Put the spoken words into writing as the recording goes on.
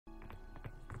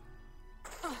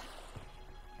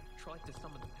tried to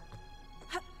summon the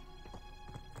pack.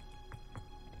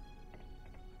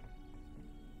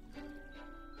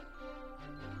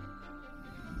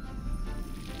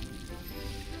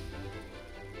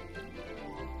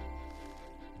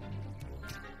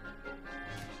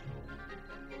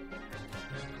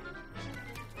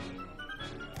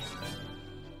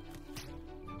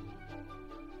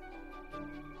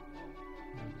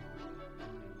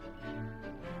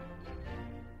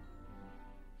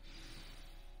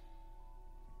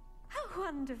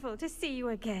 Wonderful to see you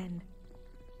again.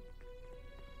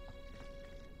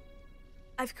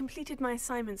 I've completed my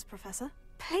assignments, Professor.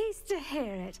 Pleased to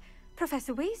hear it.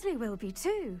 Professor Weasley will be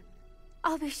too.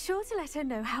 I'll be sure to let her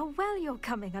know how well you're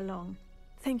coming along.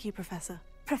 Thank you, Professor.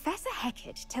 Professor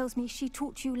Hecat tells me she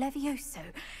taught you Levioso,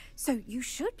 so you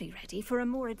should be ready for a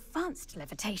more advanced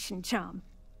levitation charm.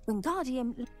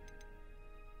 Wingardium...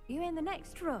 You in the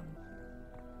next room.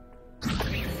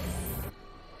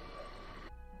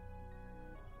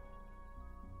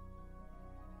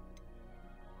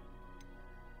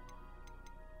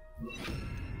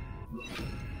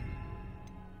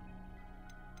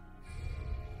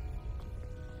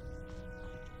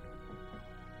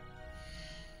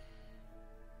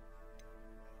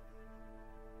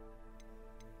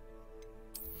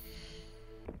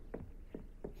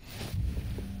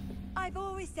 I've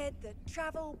always said that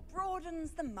travel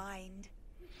broadens the mind.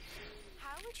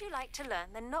 How would you like to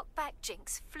learn the knockback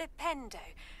jinx Flipendo?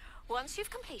 Once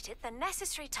you've completed the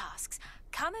necessary tasks,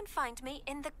 come and find me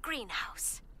in the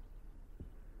greenhouse.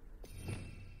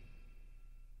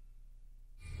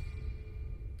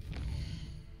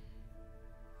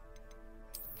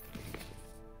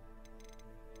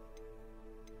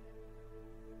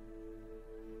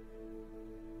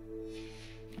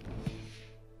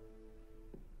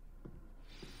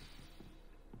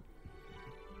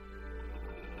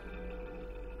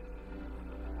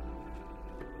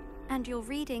 And your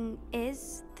reading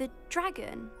is the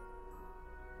dragon.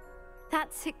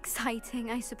 That's exciting,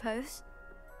 I suppose.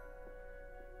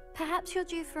 Perhaps you're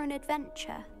due for an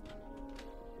adventure.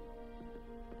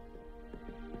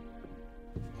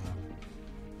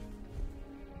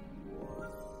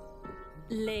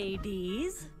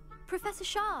 Ladies, Professor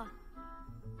Shah.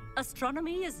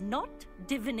 astronomy is not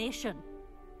divination.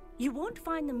 You won't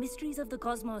find the mysteries of the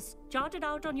cosmos charted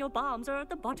out on your palms or at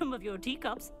the bottom of your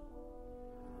teacups.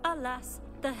 Alas,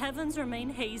 the heavens remain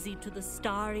hazy to the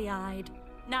starry-eyed.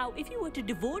 Now, if you were to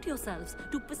devote yourselves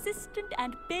to persistent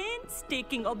and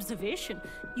painstaking observation,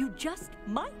 you just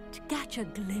might catch a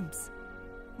glimpse.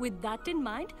 With that in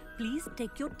mind, please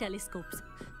take your telescopes.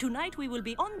 Tonight we will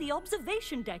be on the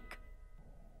observation deck.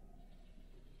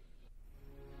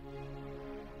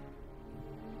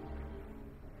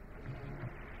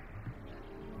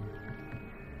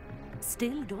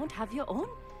 Still don't have your own?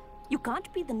 You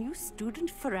can't be the new student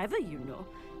forever, you know.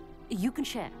 You can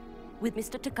share with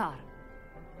Mr. Takar.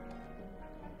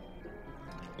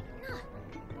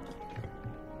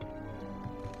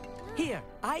 Here,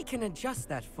 I can adjust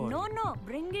that for you. No,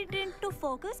 bring it into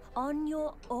focus on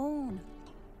your own.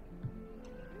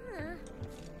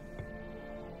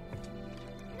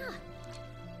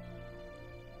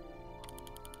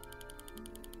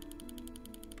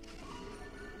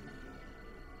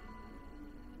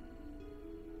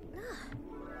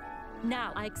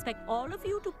 Now, I expect all of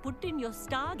you to put in your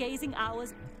stargazing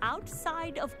hours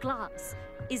outside of class.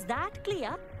 Is that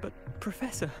clear? But,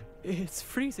 Professor, it's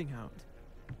freezing out.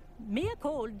 Mere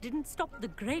cold didn't stop the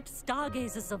great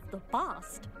stargazers of the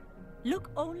past.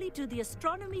 Look only to the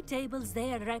astronomy tables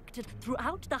they erected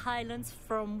throughout the Highlands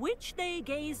from which they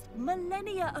gazed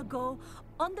millennia ago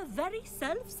on the very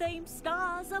self-same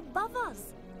stars above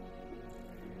us.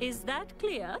 Is that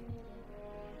clear?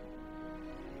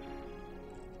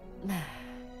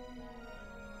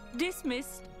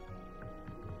 Dismissed.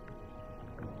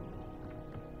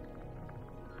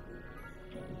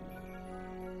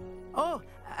 Oh,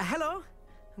 hello.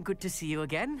 Good to see you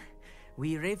again.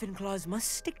 We Ravenclaws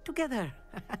must stick together.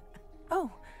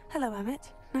 Oh, hello,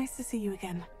 Emmett. Nice to see you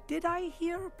again. Did I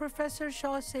hear Professor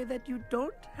Shaw say that you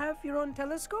don't have your own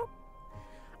telescope?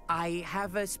 I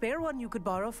have a spare one you could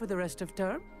borrow for the rest of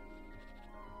term.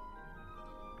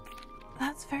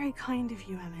 That's very kind of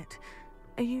you, Emmett.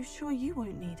 Are you sure you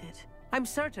won't need it? I'm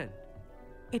certain.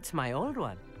 It's my old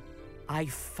one. I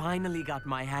finally got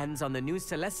my hands on the new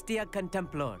Celestia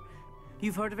Contemplor.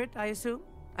 You've heard of it, I assume?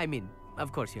 I mean,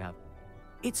 of course you have.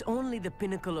 It's only the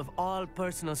pinnacle of all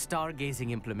personal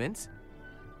stargazing implements.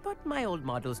 But my old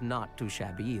model's not too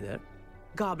shabby either.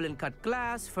 Goblin-cut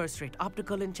glass, first-rate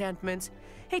optical enchantments.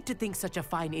 Hate to think such a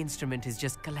fine instrument is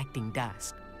just collecting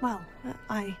dust. Well,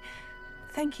 I...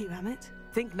 Thank you, Emmett.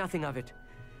 Think nothing of it.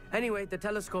 Anyway, the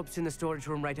telescope's in the storage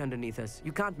room right underneath us.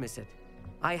 You can't miss it.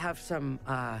 I have some,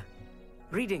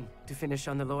 reading to finish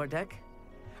on the lower deck.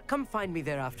 Come find me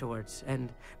there afterwards,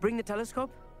 and bring the telescope.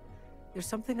 There's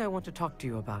something I want to talk to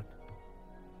you about.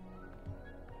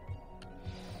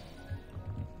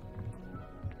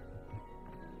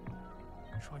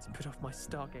 I tried to put off my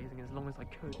stargazing as long as I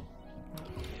could.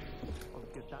 Oh,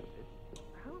 good that did.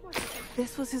 How am I?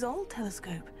 This was his old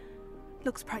telescope.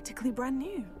 Looks practically brand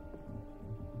new.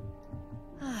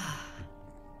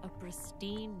 A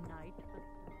pristine night.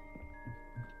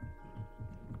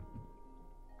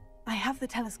 I have the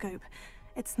telescope.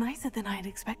 It's nicer than I had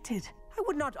expected. I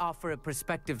would not offer a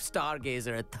prospective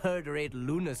stargazer a third-rate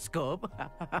lunoscope.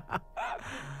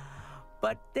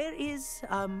 But there is,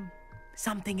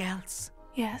 something else.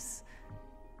 Yes?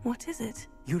 What is it?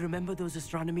 You remember those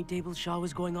astronomy tables Shaw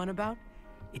was going on about?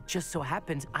 It just so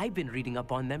happens I've been reading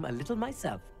up on them a little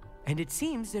myself. And it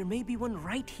seems there may be one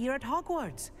right here at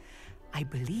Hogwarts. I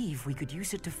believe we could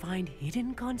use it to find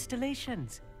hidden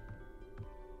constellations.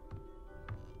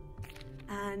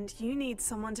 And you need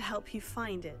someone to help you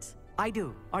find it. I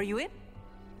do. Are you in?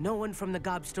 No one from the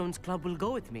Gobstones Club will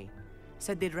go with me.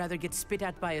 Said they'd rather get spit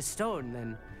at by a stone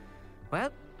than...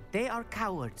 Well, they are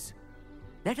cowards.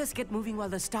 Let us get moving while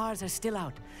the stars are still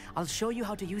out. I'll show you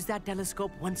how to use that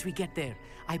telescope once we get there.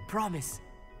 I promise.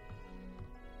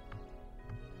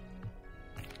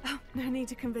 Oh, no need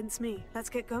to convince me. Let's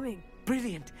get going.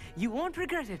 Brilliant. You won't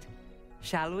regret it.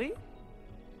 Shall we?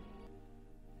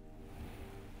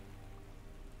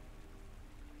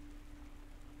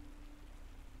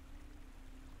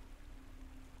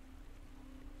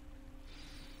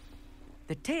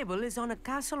 The table is on a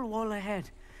castle wall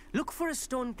ahead. Look for a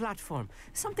stone platform,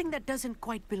 something that doesn't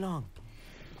quite belong.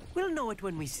 We'll know it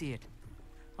when we see it.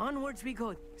 Onwards we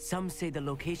go. Some say the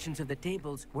locations of the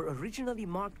tables were originally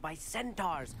marked by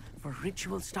centaurs for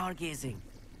ritual stargazing.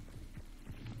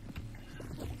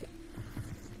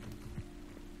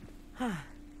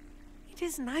 It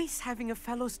is nice having a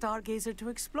fellow stargazer to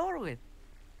explore with.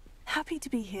 Happy to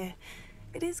be here.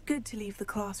 It is good to leave the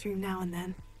classroom now and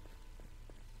then.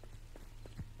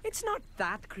 It's not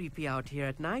that creepy out here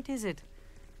at night, is it?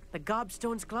 The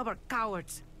Gobstones Club are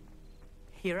cowards.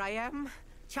 Here I am,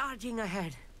 charging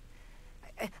ahead.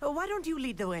 Why don't you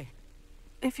lead the way?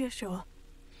 If you're sure.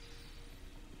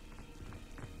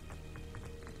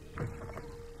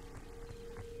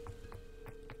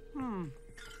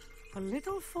 A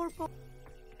little foreboding.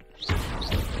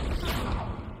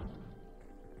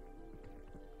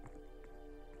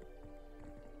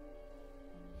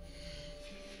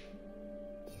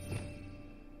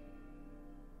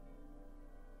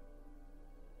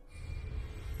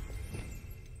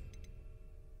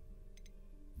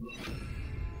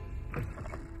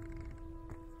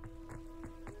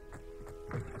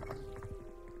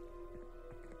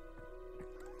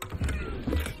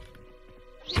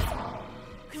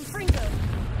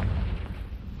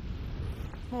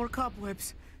 More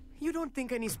cobwebs. You don't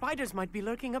think any spiders might be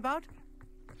lurking about?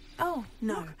 Oh,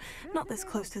 no. Not this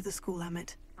close to the school,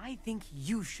 Emmett. I think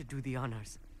you should do the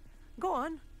honors. Go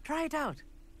on, try it out.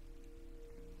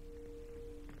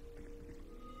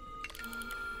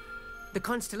 The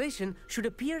constellation should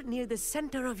appear near the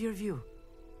center of your view.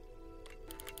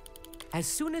 As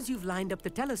soon as you've lined up the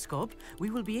telescope, we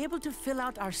will be able to fill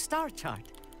out our star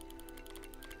chart.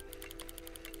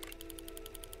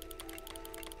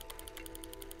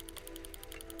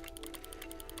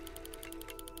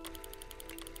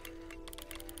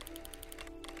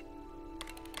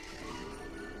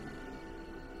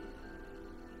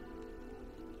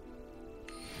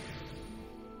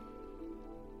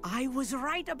 I was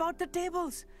right about the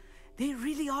tables. They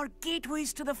really are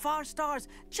gateways to the far stars,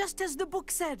 just as the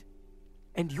book said.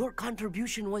 And your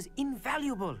contribution was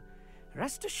invaluable.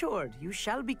 Rest assured, you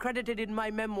shall be credited in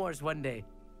my memoirs one day.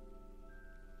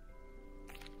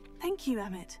 Thank you,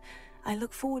 Emmett. I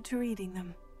look forward to reading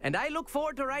them. And I look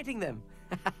forward to writing them.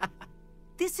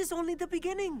 This is only the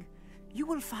beginning. You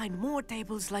will find more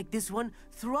tables like this one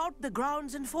throughout the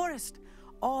grounds and forest,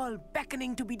 all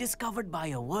beckoning to be discovered by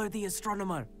a worthy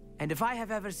astronomer. And if I have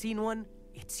ever seen one,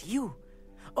 it's you.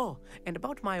 Oh, and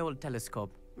about my old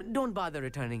telescope, don't bother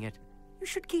returning it. You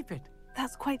should keep it.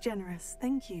 That's quite generous.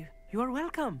 Thank you. You are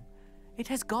welcome. It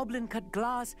has goblin-cut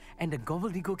glass and a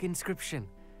gobbledygook inscription.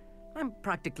 I'm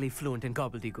practically fluent in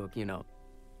gobbledygook, you know.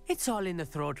 It's all in the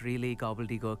throat, really,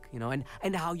 gobbledygook, you know,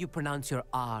 and how you pronounce your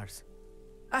R's.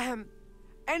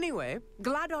 Anyway,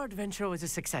 glad our adventure was a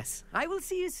success. I will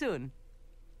see you soon.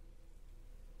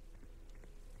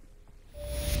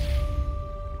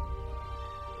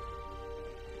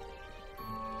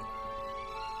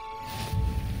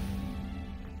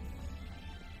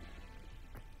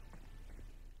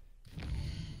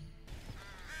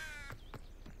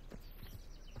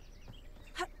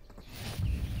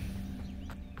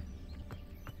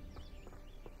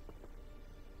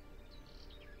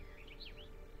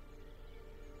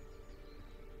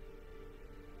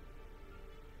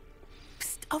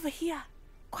 Over here,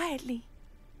 quietly.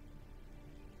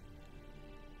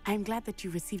 I am glad that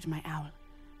you received my owl.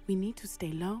 We need to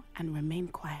stay low and remain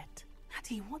quiet.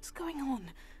 Natty, what's going on?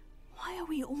 Why are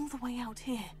we all the way out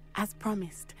here? As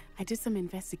promised, I did some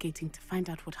investigating to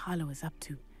find out what Harlow is up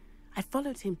to. I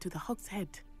followed him to the Hog's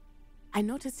Head. I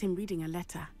noticed him reading a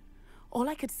letter. All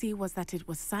I could see was that it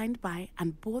was signed by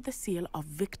and bore the seal of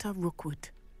Victor Rookwood.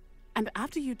 And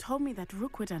after you told me that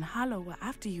Rookwood and Harlow were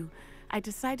after you, I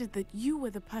decided that you were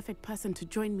the perfect person to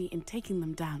join me in taking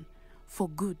them down. For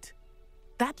good.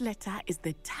 That letter is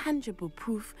the tangible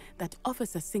proof that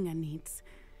Officer Singer needs.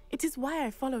 It is why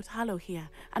I followed Harlow here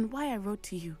and why I wrote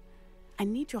to you. I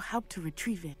need your help to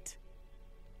retrieve it.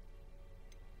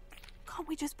 Can't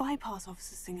we just bypass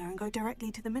Officer Singer and go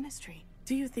directly to the Ministry?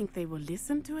 Do you think they will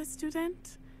listen to a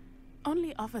student?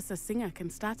 Only Officer Singer can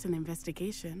start an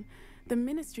investigation. The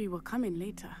Ministry will come in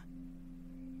later.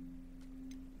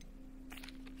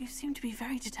 You seem to be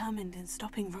very determined in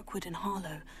stopping Rookwood and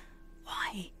Harlow.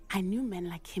 Why? I knew men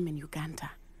like him in Uganda.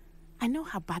 I know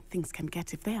how bad things can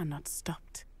get if they are not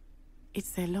stopped.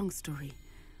 It's a long story,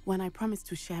 one I promise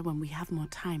to share when we have more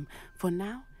time. For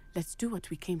now, let's do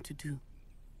what we came to do.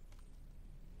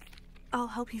 I'll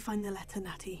help you find the letter,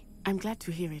 Natty. I'm glad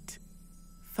to hear it.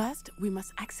 First, we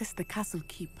must access the castle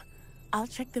keep. I'll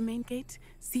check the main gate,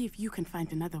 see if you can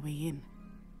find another way in.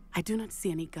 I do not see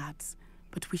any guards,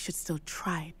 but we should still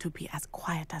try to be as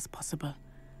quiet as possible.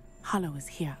 Harlow is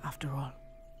here after all.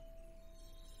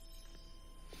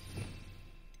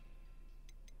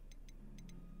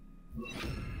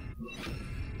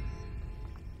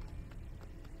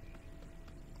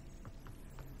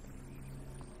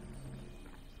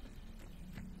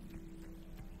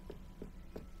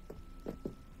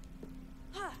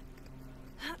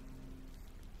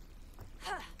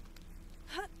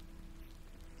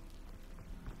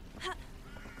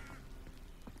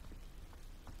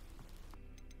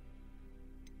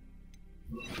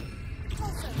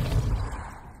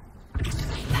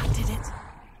 That did it.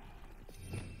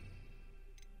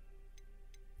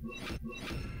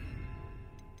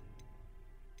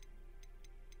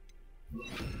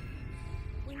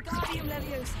 Wingardium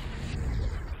Leviosa.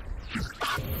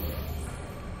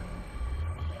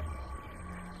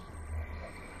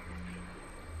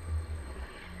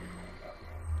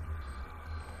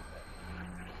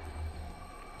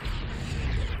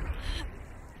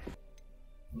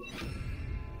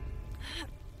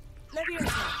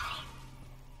 Leviosa.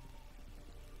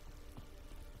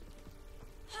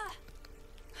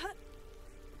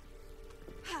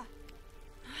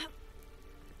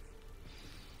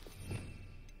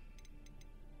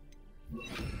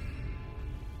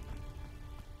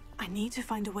 I need to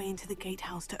find a way into the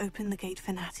gatehouse to open the gate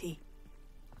for Natty.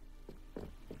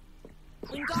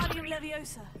 Wingardium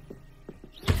Leviosa.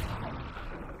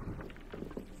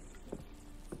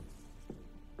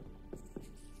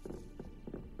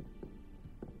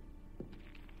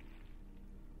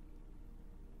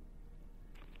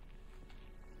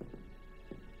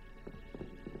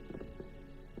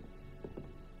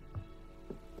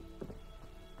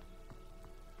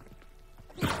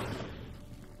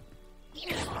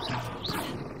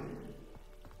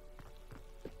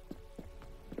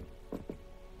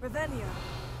 Revelio.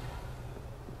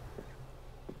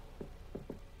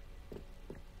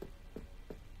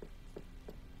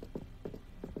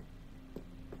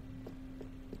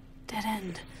 Dead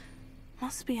end.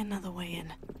 Must be another way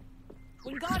in.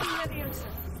 Wingardium Leviosa.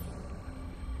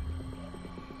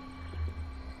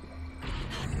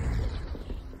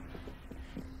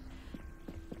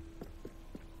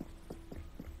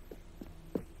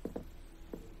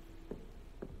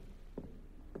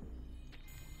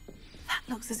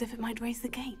 Looks as if it might raise the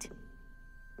gate.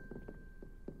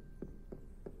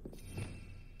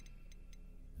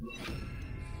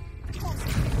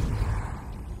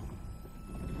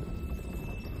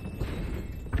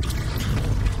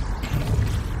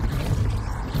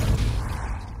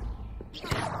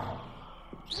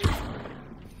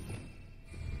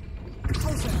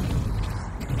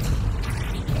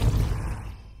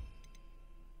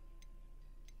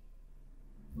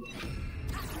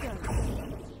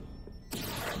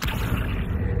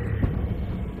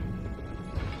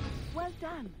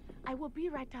 I will be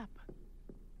right up.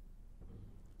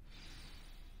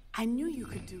 I knew you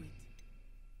could do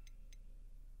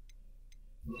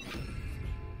it.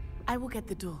 I will get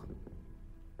the door.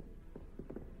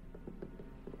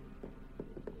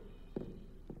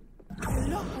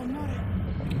 Loco, Nora.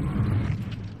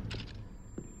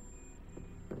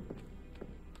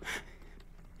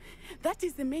 That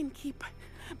is the main keep.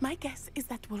 My guess is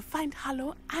that we'll find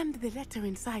Harlow and the letter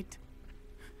inside.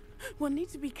 We'll need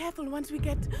to be careful once we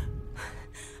get...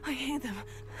 I hear them.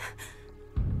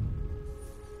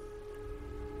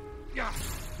 Yeah,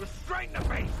 restrain the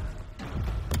beast!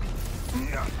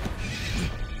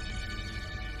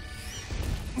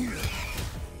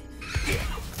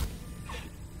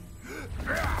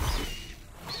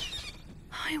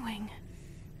 Highwing.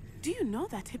 Do you know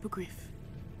that hippogriff?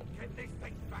 Get these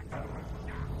things back to the room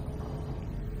now!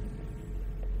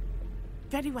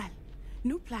 Very well.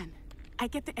 New plan. I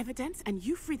get the evidence and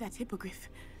you free that hippogriff.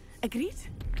 Agreed?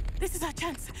 This is our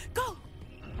chance. Go!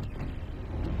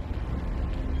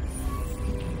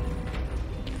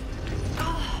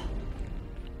 Oh,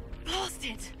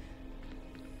 blasted!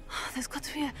 Oh, there's got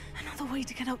to be another way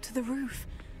to get up to the roof.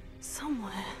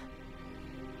 Somewhere.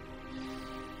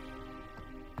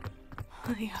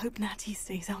 I hope Natty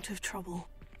stays out of trouble.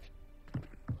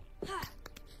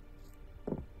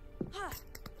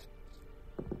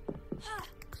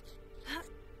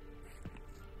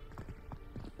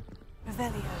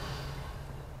 Revelio.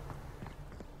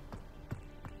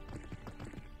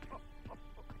 But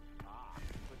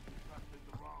you trusted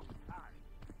the wrong kind.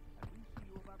 At least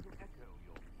you about to echo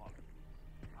your folly.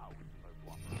 How would you like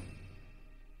one?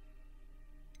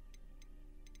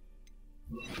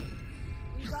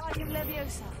 Wingardium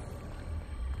Leviosa.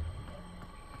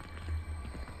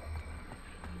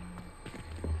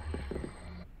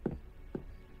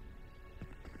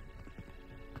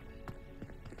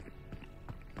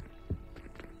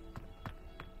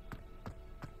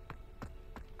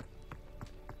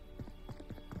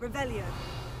 Revelio.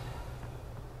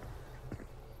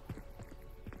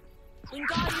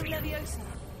 Wingardium Leviosa.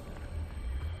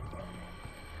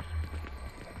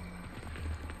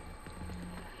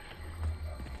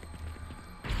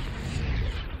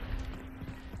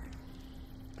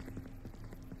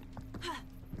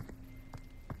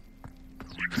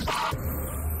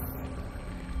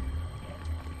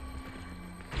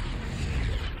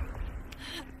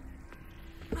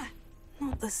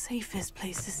 Not the safest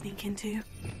place to sneak into.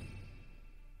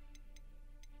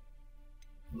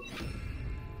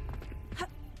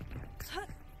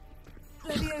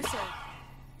 Leviosa.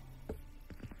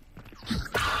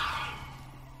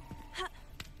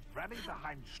 Rally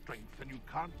behind strength and you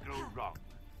can't go wrong.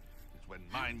 It's when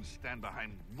minds stand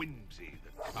behind whimsy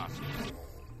that casts the fall.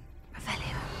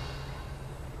 Revelio.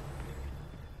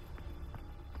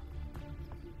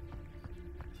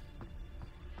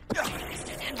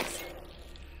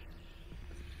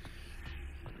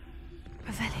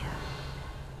 Revelio.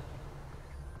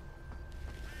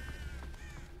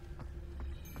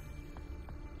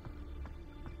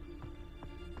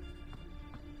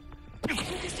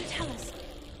 Focus to tell us.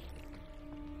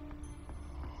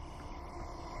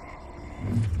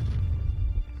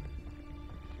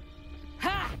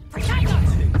 Ha! Protego!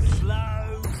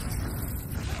 Slow!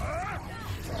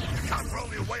 You can't roll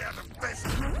your way out of this!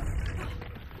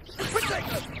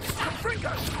 Protego!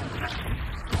 Confringo!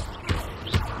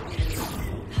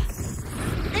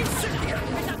 Incendio!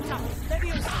 Reductor!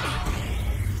 Leviosa!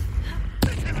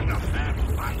 This is enough man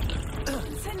fight!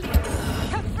 Incendio!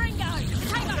 Confringo!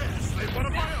 Protego! Yes, they want a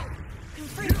mile!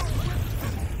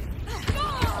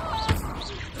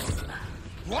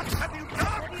 What have you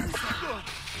done?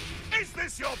 Is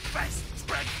this your best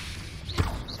strength?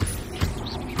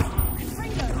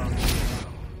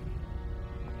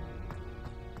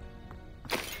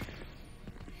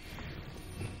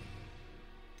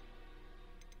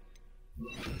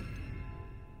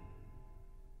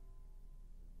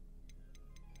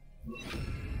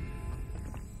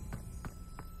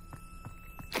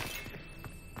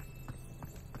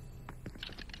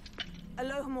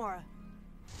 Alohomora.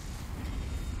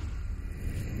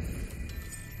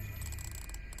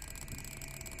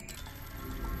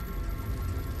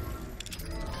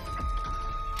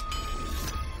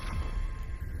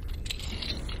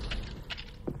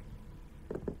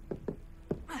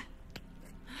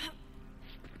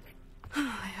 I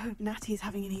hope Natty's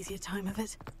having an easier time of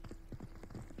it.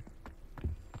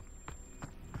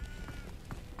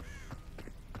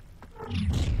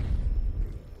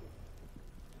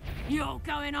 You're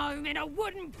going home in a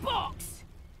wooden box!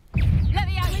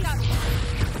 Levioso!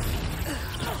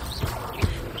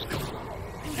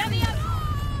 Levioso!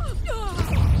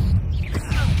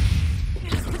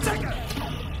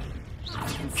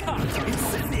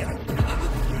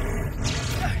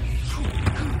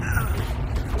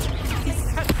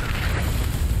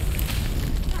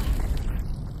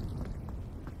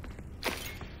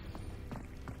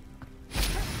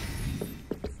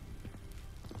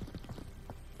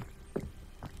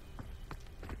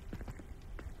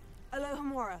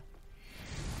 Alohomora.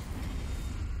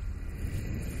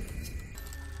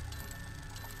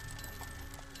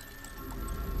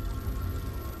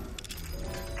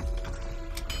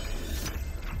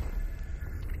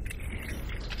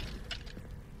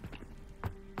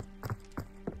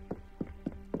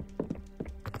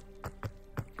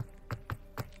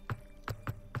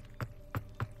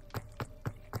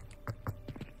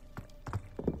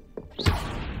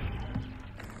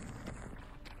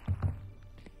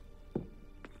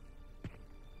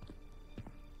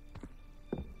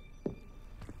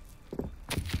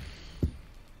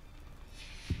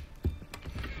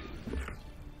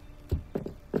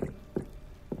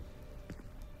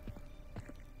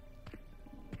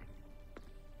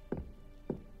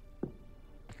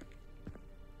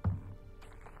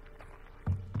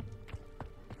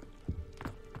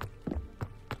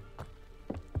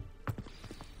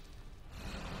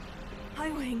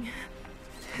 darling.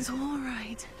 It's all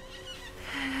right.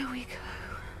 There we go.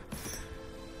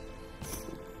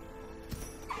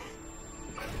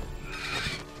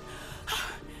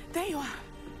 There you are.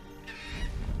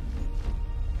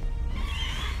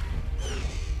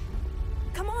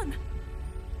 Come on.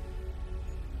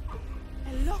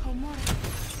 Hello, amore.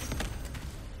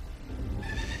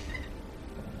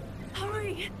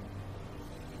 Hurry.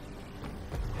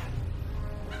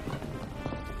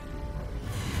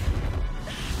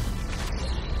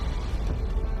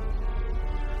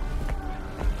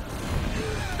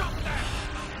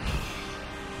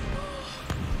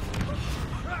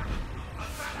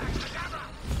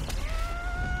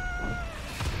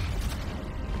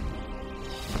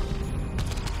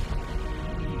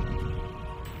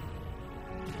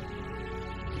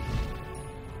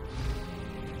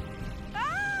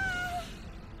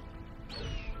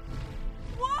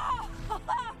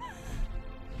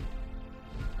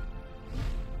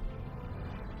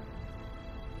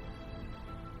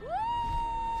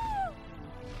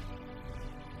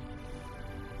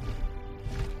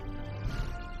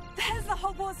 There's the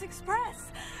Hogwarts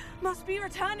Express. Must be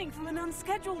returning from an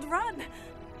unscheduled run.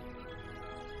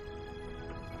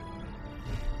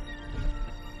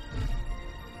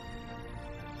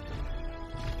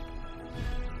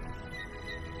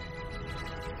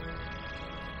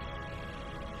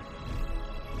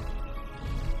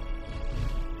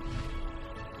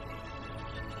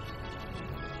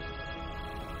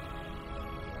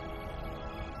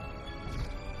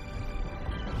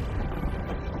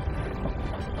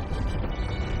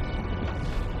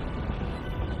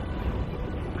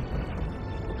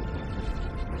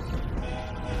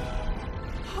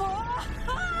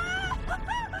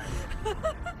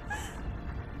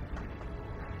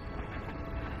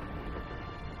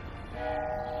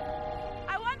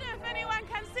 I wonder if anyone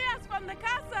can see us from the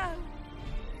castle.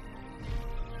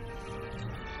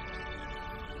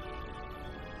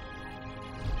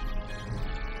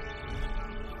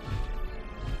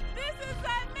 This is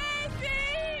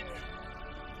amazing!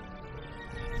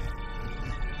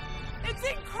 It's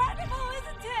incredible,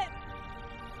 isn't it?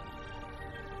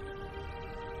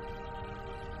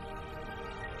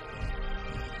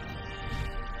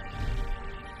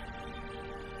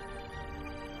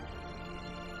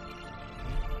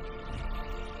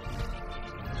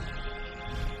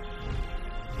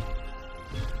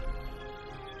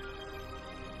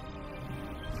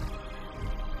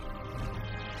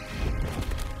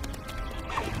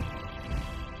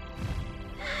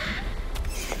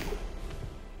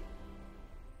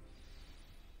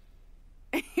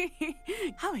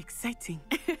 How exciting.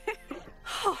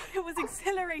 Oh, it was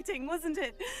exhilarating, wasn't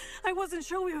it? I wasn't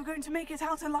sure we were going to make it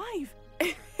out alive.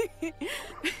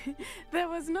 There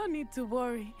was no need to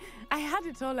worry. I had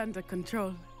it all under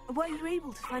control. Were you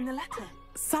able to find the letter?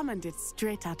 Summoned it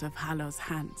straight out of Hallow's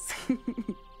hands.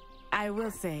 I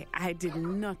will say, I did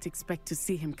not expect to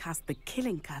see him cast the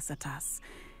killing curse at us.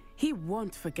 He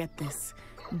won't forget this.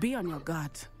 Be on your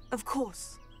guard. Of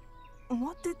course.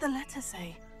 What did the letter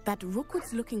say? That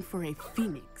Rookwood's looking for a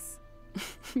phoenix.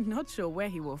 Not sure where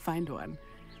he will find one.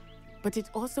 But it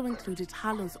also included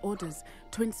Hallow's orders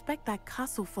to inspect that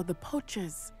castle for the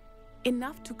poachers.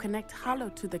 Enough to connect Hallow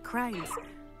to the crimes.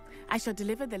 I shall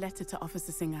deliver the letter to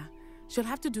Officer Singer. She'll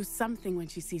have to do something when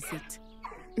she sees it.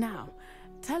 Now,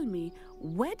 tell me,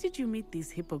 where did you meet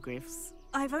these hippogriffs?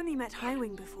 I've only met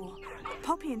Highwing before.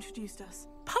 Poppy introduced us.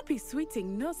 Poppy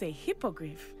Sweeting knows a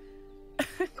hippogriff.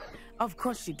 Of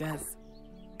course she does.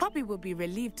 Poppy will be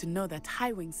relieved to know that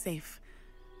Highwing's safe.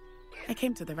 I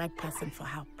came to the right person for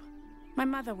help. My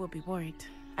mother will be worried.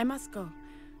 I must go.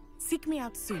 Seek me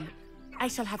out soon. I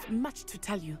shall have much to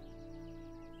tell you.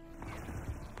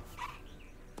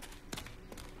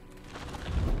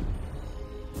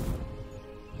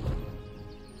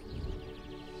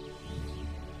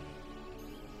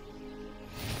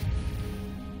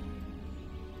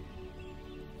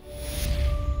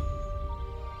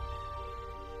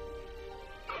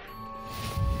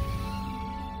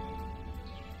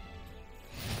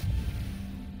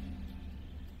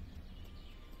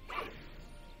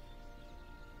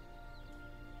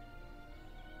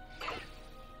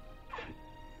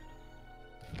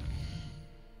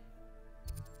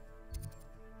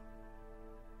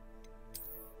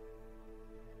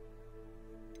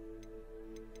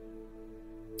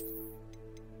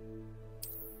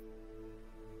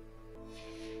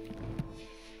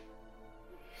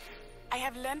 I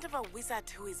have learned of a wizard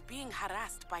who is being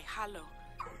harassed by Hallow.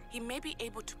 He may be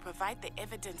able to provide the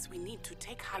evidence we need to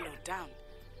take Hallow down.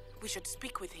 We should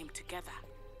speak with him together.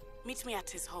 Meet me at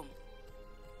his home.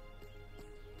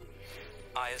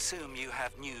 I assume you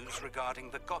have news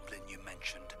regarding the goblin you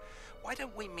mentioned. Why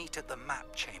don't we meet at the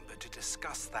map chamber to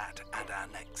discuss that and our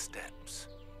next steps?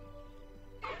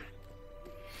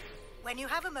 When you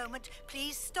have a moment,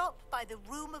 please stop by the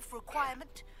Room of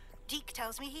Requirement. Deke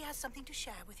tells me he has something to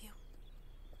share with you.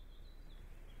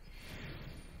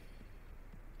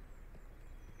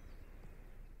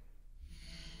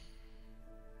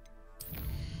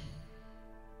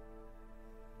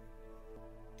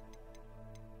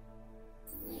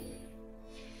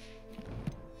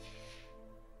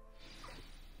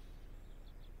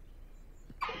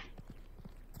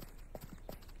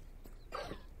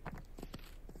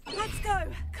 Let's go!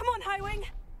 Come on, Highwing!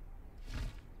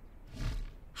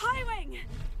 Highwing!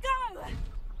 Go!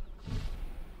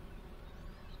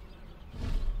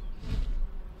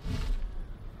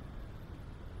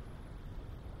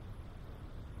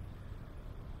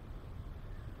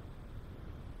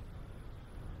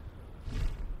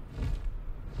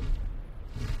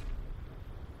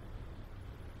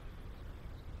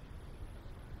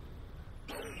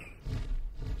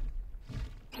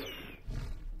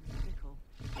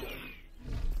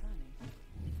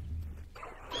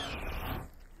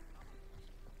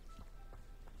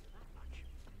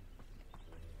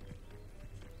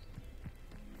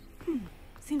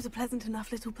 Seems a pleasant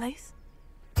enough little place.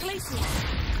 Places!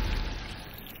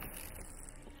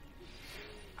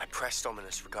 I pressed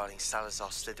Ominous regarding Salazar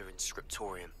Slytherin's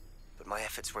scriptorium, but my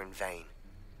efforts were in vain.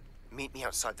 Meet me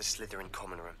outside the Slytherin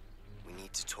common room. We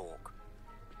need to talk.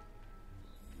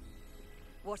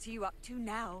 What are you up to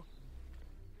now?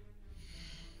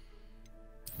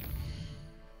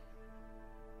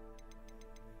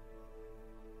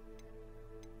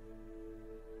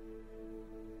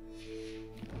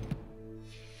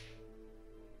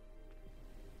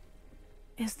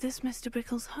 Is this Mr.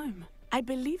 Bickle's home? I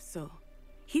believe so.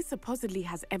 He supposedly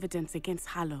has evidence against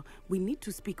Harlow. We need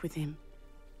to speak with him.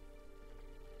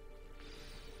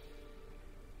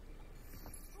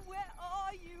 Where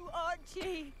are you,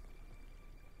 Archie?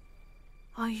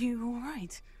 Are you all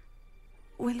right?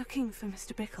 We're looking for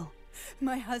Mr. Bickle.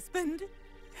 My husband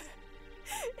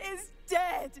is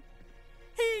dead.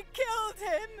 He killed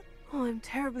him. Oh, I'm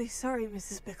terribly sorry,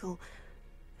 Mrs. Bickle.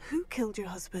 Who killed your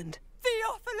husband?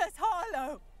 Theophilus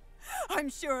Harlow! I'm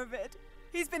sure of it.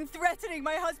 He's been threatening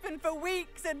my husband for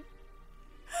weeks and...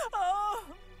 Oh,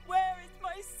 where is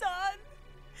my son?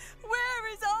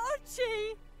 Where is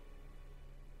Archie?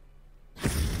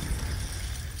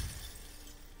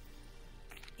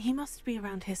 He must be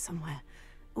around here somewhere.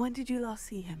 When did you last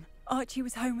see him? Archie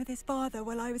was home with his father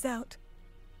while I was out.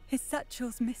 His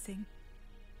satchel's missing.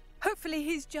 Hopefully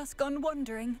he's just gone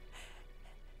wandering,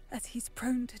 as he's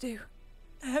prone to do.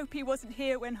 I hope he wasn't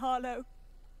here when Harlow...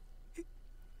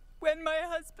 when my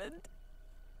husband...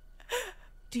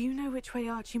 Do you know which way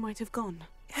Archie might have gone?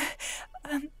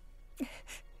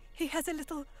 He has a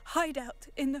little hideout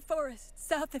in the forest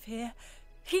south of here.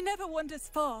 He never wanders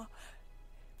far.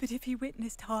 But if he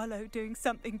witnessed Harlow doing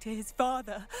something to his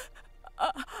father,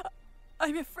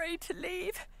 I'm afraid to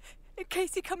leave, in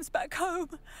case he comes back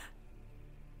home.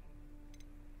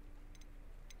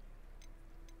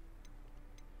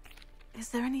 Is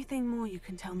there anything more you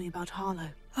can tell me about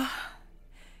Harlow?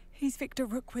 He's Victor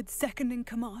Rookwood's second in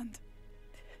command.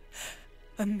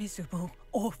 A miserable,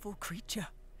 awful creature.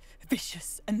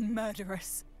 Vicious and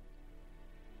murderous.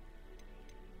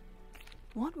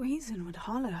 What reason would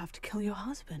Harlow have to kill your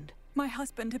husband? My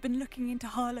husband had been looking into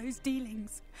Harlow's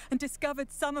dealings and discovered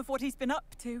some of what he's been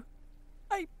up to.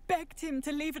 I begged him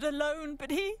to leave it alone, but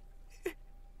he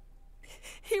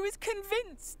was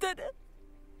convinced that...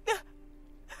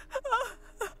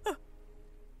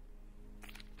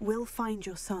 We'll find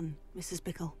your son, Mrs.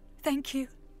 Bickle. Thank you.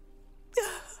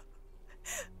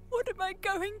 What am I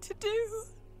going to do?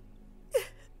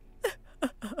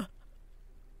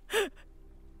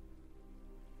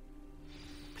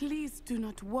 Please do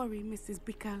not worry, Mrs.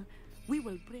 Bickle. We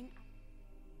will bring...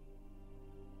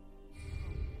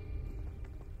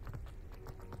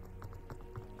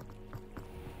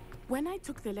 When I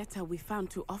took the letter we found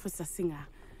to Officer Singer,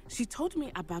 she told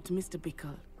me about Mr.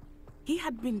 Bickle. He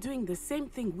had been doing the same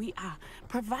thing we are,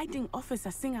 providing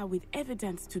Officer Singer with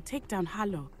evidence to take down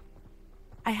Harlow.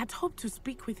 I had hoped to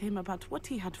speak with him about what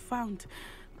he had found,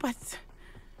 but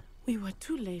we were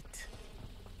too late.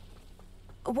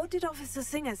 What did Officer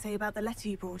Singer say about the letter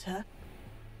you brought her?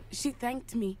 She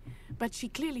thanked me, but she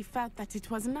clearly felt that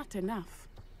it was not enough.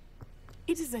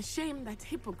 It is a shame that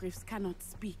hippogriffs cannot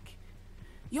speak.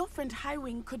 Your friend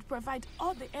Highwing could provide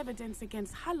all the evidence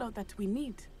against Harlow that we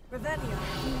need. Revelio.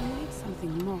 We need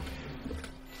something more.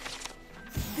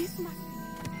 This must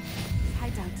be the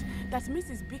hideout that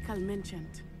Mrs. Bickle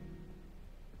mentioned.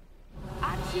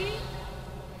 Archie!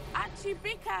 Archie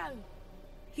Bickle!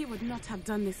 He would not have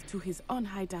done this to his own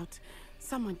hideout.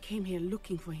 Someone came here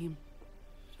looking for him.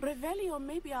 Revelio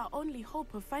may be our only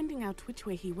hope of finding out which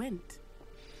way he went.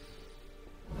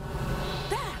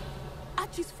 There!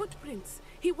 Archie's footprints.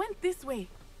 He went this way.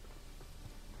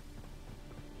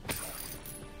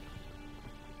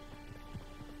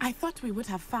 I thought we would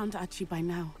have found Archie by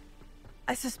now.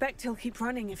 I suspect he'll keep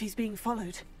running if he's being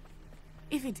followed.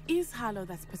 If it is Harlow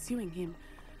that's pursuing him,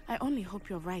 I only hope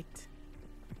you're right.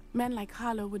 Men like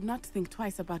Harlow would not think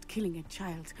twice about killing a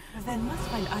child. Then must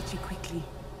find Archie quickly.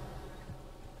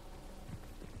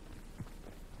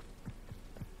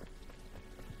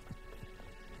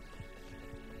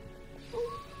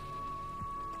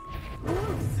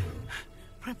 Wolves!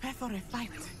 Prepare for a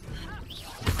fight.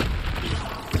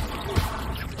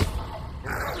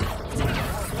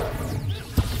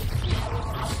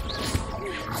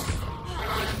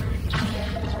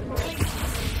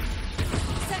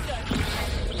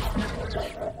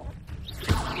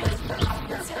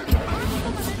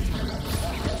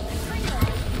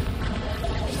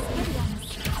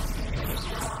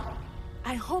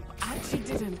 I hope Archie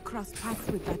didn't cross paths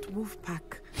with that wolf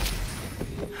pack.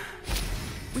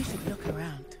 We should look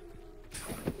around.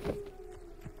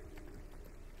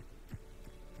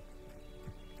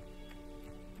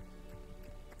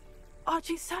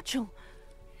 Archie's satchel.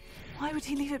 Why would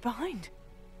he leave it behind?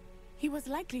 He was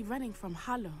likely running from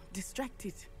Harlow,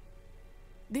 distracted.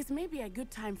 This may be a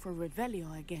good time for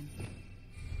Revelio again.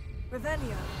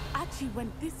 Revelio. Archie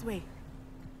went this way.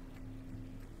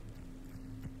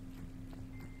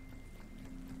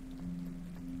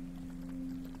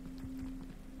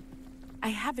 I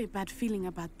have a bad feeling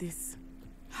about this.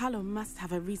 Harlow must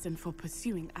have a reason for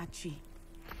pursuing Archie.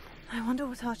 I wonder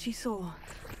what Archie saw.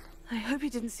 I hope he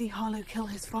didn't see Harlow kill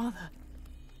his father.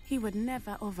 He would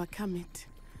never overcome it.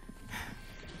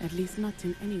 At least not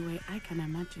in any way I can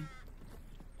imagine.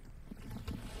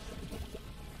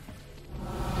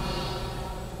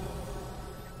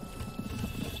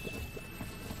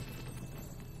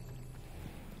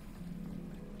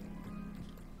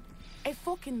 A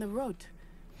fork in the road.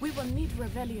 We will need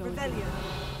Revelio. Revelio.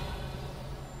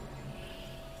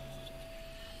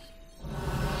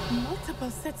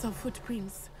 Multiple sets of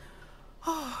footprints.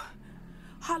 Oh,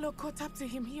 Harlow caught up to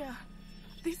him here.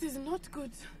 This is not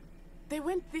good. They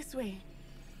went this way.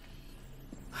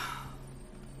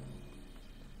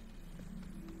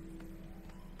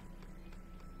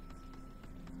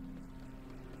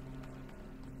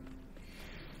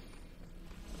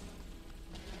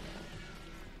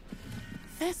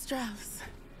 Thestrals.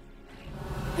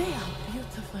 They are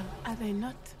beautiful, are they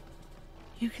not?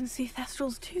 You can see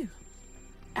Thestrals too.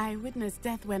 I witnessed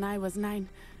death when I was 9.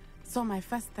 Saw my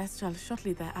first Thestral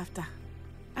shortly thereafter.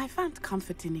 I found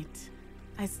comfort in it.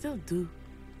 I still do.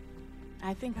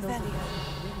 I think those who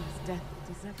witnessed death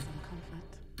deserve some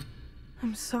comfort.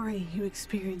 I'm sorry you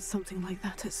experienced something like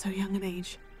that at so young an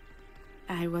age.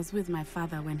 I was with my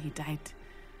father when he died.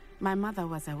 My mother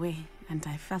was away, and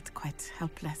I felt quite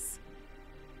helpless.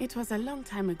 It was a long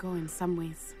time ago in some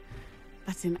ways,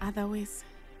 but in other ways,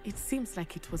 it seems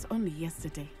like it was only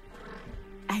yesterday.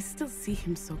 I still see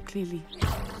him so clearly.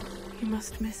 You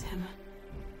must miss him.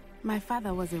 My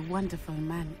father was a wonderful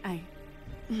man.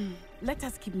 Let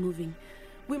us keep moving.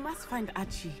 We must find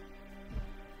Archie.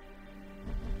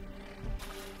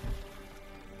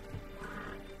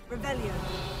 Revelio.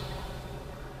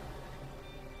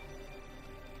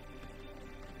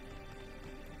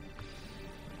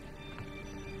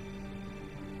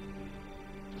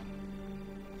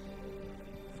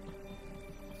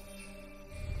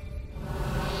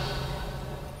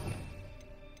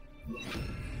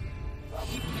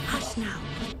 Hush now.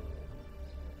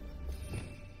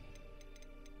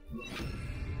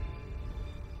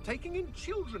 Taking in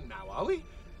children now, are we?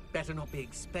 Better not be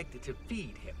expected to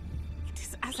feed him. It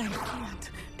is as I feared.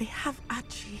 They have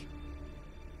Archie.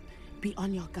 Be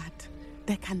on your guard.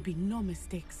 There can be no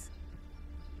mistakes.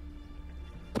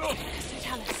 Mr.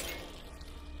 Chalice.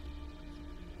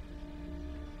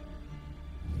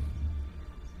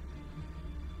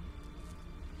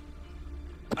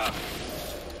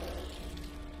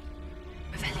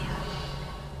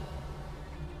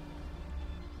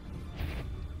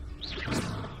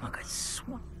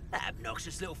 That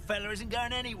obnoxious little fella isn't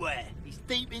going anywhere. He's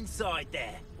deep inside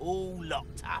there, all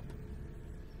locked up.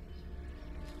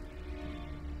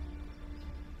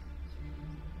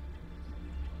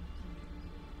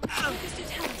 Oh, Mr.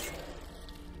 Chalice.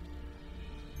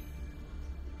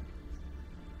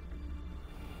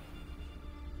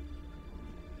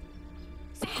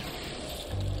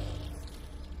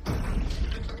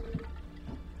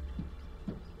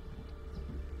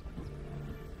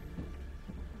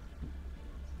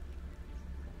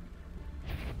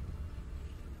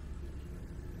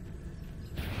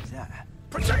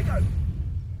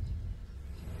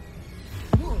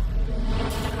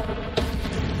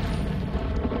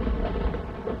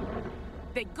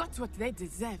 got what they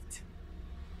deserved.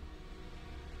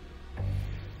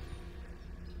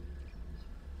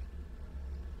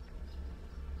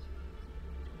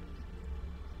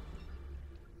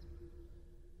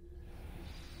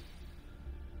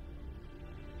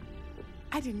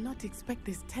 I did not expect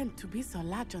this tent to be so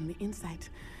large on the inside.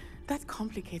 That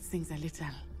complicates things a little.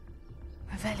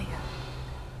 Revelio.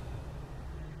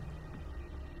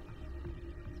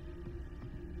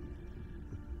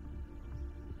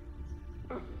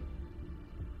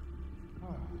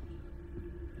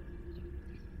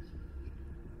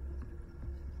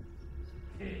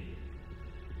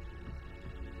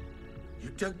 You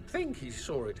don't think he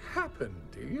saw it happen,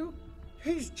 do you?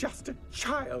 He's just a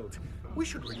child. We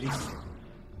should release him.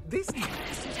 This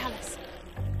Mr. Chalice.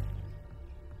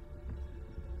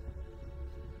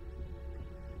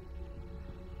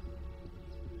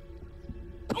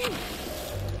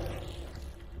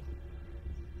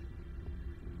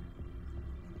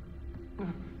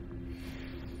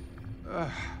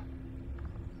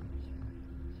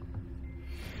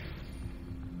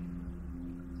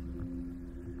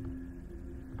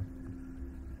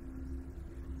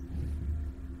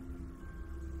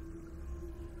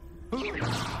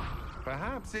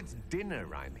 Perhaps it's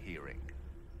dinner I'm hearing.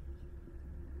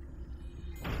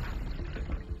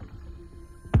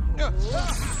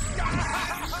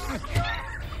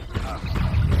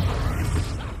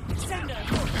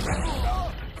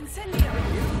 Incendio!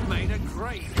 You've made a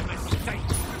grave mistake.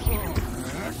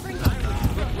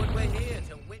 Rookwood, we're here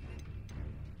to witness.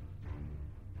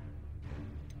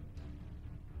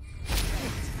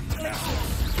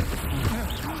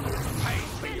 Pay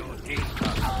for your deed.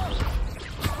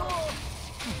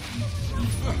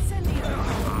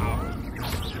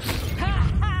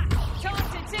 Time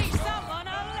to teach someone a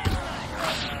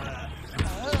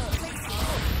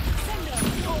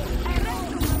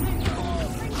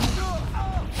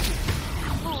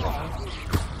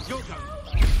You're done.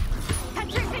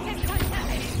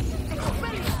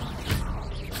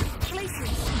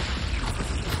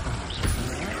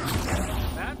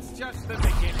 That's just the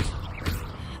beginning.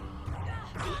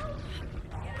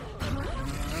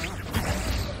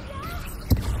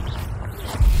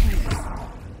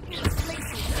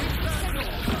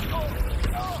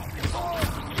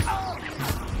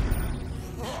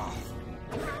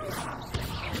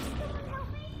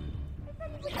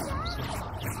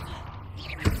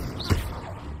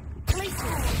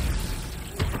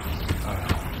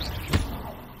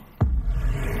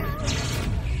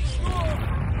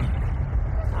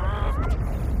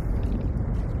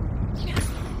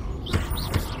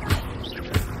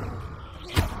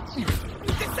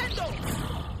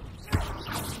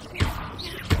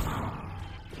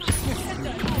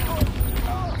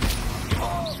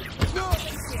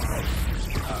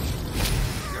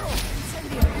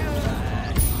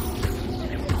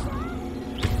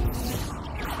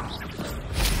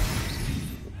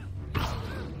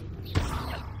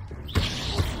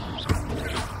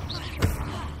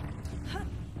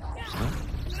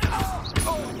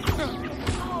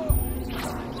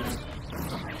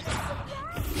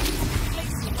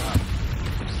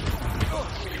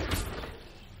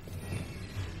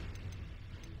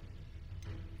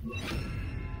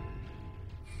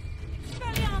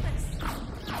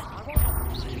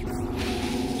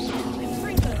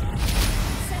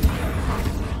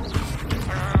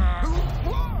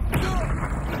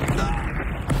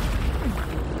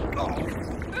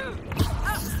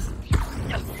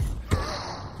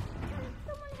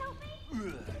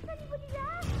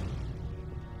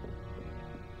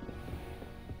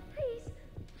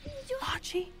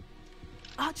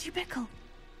 Archie Bickle.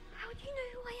 How do you know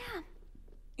who I am?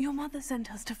 Your mother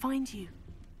sent us to find you.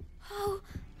 Oh,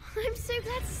 I'm so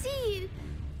glad to see you.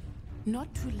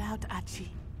 Not too loud,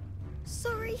 Archie.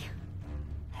 Sorry.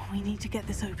 We need to get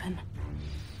this open.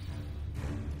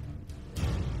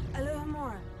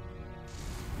 Alohomora.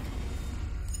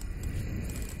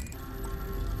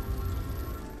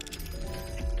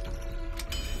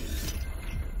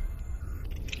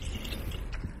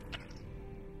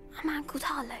 A man called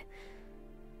Harlow.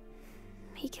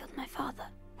 He killed my father.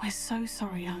 We're so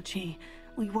sorry, Archie.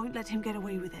 We won't let him get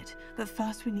away with it. But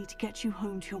first we need to get you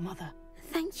home to your mother.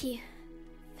 Thank you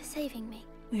for saving me.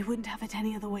 We wouldn't have it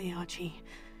any other way, Archie.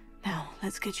 Now,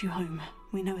 let's get you home.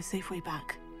 We know a safe way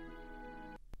back.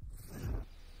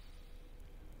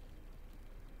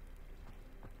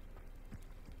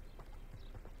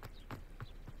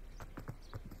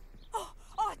 Oh,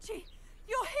 Archie!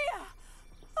 You're here!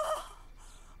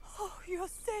 Oh, you're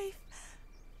safe.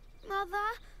 Mother?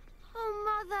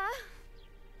 Oh, Mother.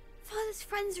 Father's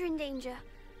friends are in danger.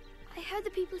 I heard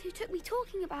the people who took me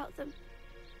talking about them.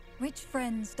 Which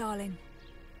friends, darling?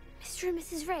 Mr. and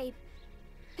Mrs. Rabe,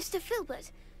 Mr. Filbert,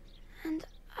 and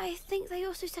I think they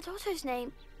also said Otto's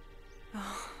name.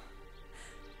 Oh,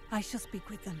 I shall speak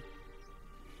with them.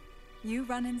 You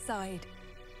run inside.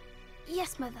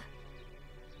 Yes, Mother.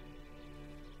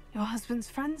 Your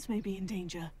husband's friends may be in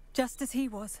danger. Just as he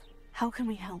was. How can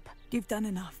we help? You've done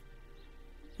enough.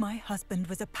 My husband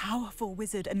was a powerful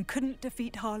wizard and couldn't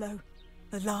defeat Harlow.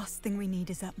 The last thing we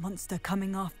need is that monster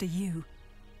coming after you.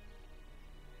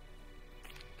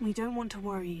 We don't want to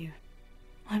worry you.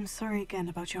 I'm sorry again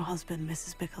about your husband,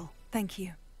 Mrs. Bickle. Thank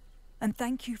you. And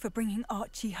thank you for bringing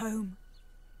Archie home.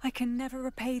 I can never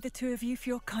repay the two of you for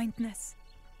your kindness.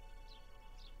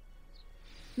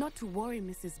 Not to worry,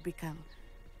 Mrs. Bickle.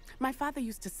 My father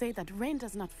used to say that rain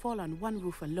does not fall on one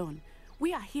roof alone.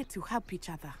 We are here to help each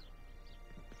other.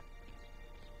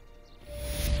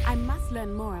 I must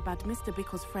learn more about Mr.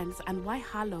 Bickle's friends and why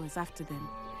Harlow is after them.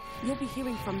 You'll be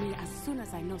hearing from me as soon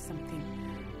as I know something.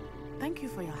 Thank you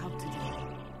for your help today.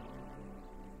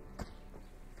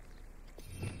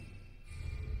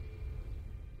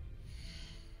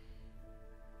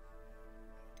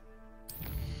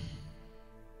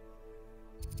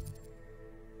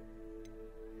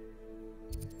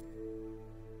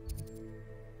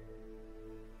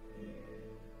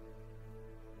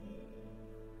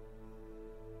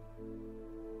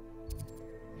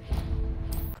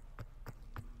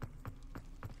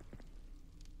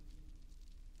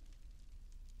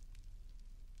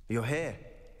 You're here.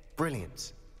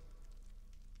 Brilliant.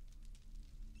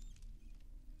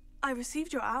 I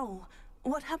received your owl.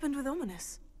 What happened with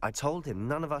Ominous? I told him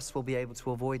none of us will be able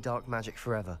to avoid dark magic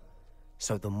forever.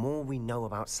 So the more we know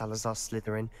about Salazar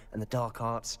Slytherin and the dark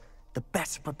arts, the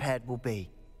better prepared we'll be.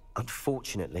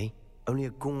 Unfortunately, only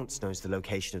a Gaunt knows the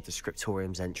location of the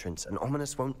Scriptorium's entrance, and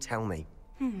Ominous won't tell me.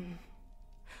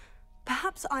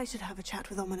 Perhaps I should have a chat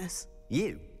with Ominous.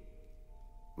 You?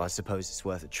 I suppose it's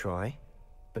worth a try.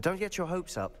 But don't get your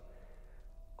hopes up.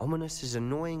 Ominous is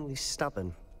annoyingly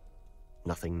stubborn.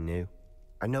 Nothing new.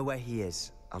 I know where he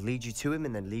is. I'll lead you to him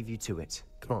and then leave you to it.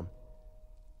 Come on.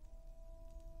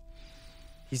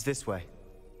 He's this way.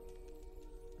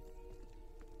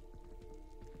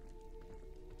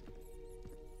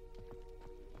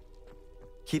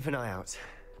 Keep an eye out.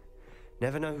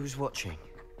 Never know who's watching.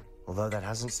 Although that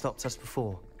hasn't stopped us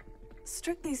before.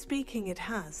 Strictly speaking, it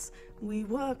has. We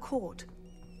were caught.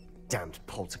 Damned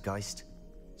poltergeist.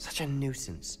 Such a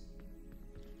nuisance.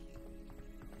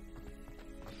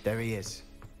 There he is.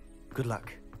 Good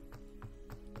luck.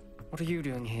 What are you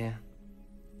doing here?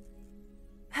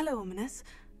 Hello, Ominous.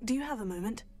 Do you have a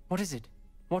moment? What is it?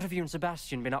 What have you and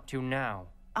Sebastian been up to now?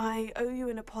 I owe you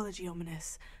an apology,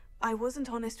 Ominous. I wasn't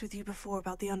honest with you before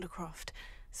about the Undercroft.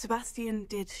 Sebastian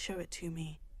did show it to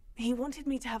me. He wanted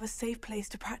me to have a safe place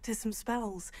to practice some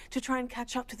spells, to try and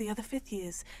catch up to the other fifth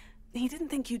years. He didn't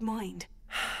think you'd mind.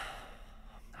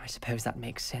 I suppose that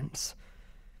makes sense.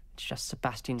 It's just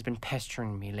Sebastian's been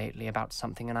pestering me lately about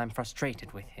something and I'm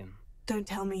frustrated with him. Don't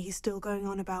tell me he's still going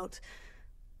on about...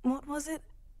 What was it?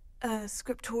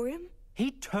 Scriptorium?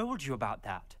 He told you about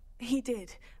that? He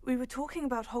did. We were talking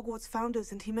about Hogwarts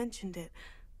founders and he mentioned it.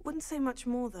 Wouldn't say much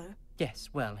more, though. Yes,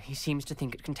 well, he seems to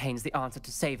think it contains the answer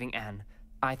to saving Anne.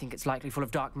 I think it's likely full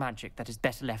of dark magic that is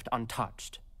better left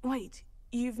untouched. Wait,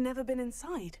 you've never been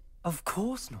inside? Of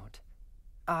course not.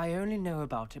 I only know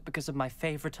about it because of my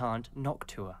favorite aunt,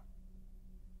 Noctua.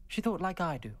 She thought like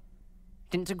I do.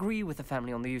 Didn't agree with the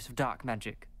family on the use of dark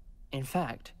magic. In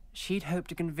fact, she'd hoped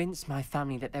to convince my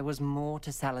family that there was more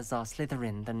to Salazar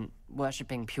Slytherin than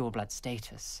worshipping pureblood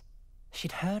status.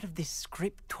 She'd heard of this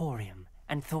scriptorium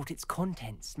and thought its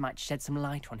contents might shed some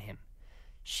light on him.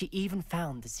 She even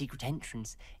found the secret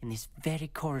entrance in this very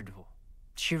corridor.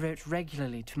 She wrote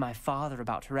regularly to my father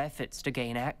about her efforts to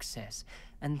gain access,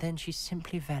 and then she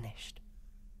simply vanished.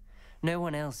 No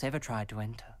one else ever tried to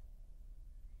enter.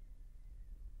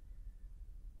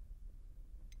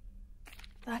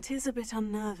 That is a bit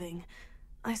unnerving.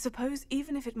 I suppose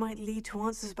even if it might lead to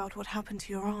answers about what happened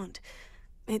to your aunt,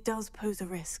 it does pose a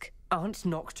risk. Aunt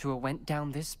Noctua went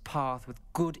down this path with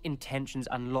good intentions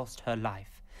and lost her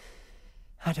life.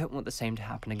 I don't want the same to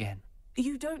happen again.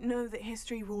 You don't know that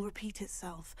history will repeat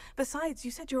itself. Besides,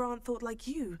 you said your aunt thought like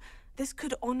you. This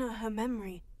could honor her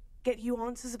memory. Get you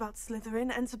answers about Slytherin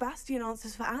and Sebastian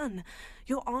answers for Anne.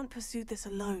 Your aunt pursued this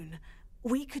alone.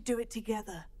 We could do it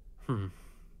together.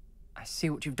 I see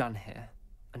what you've done here,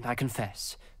 and I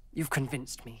confess, you've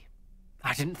convinced me.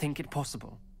 I didn't think it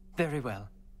possible. Very well.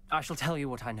 I shall tell you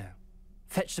what I know.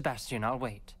 Fetch Sebastian, I'll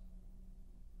wait.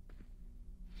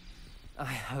 I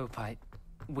hope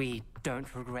we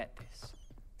don't regret this.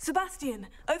 Sebastian,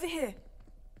 over here.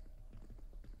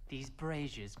 These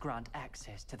braziers grant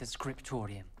access to the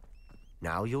scriptorium.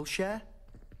 Now you'll share?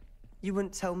 You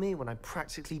wouldn't tell me when I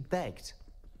practically begged.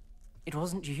 It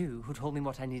wasn't you who told me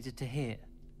what I needed to hear.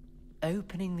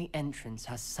 Opening the entrance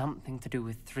has something to do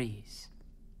with threes.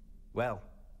 Well,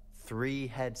 3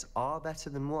 heads are better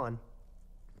than 1.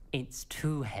 It's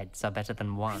 2 heads are better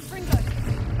than 1.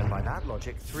 And by that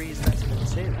logic, 3 is better than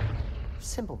 2.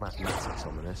 Simple mathematics,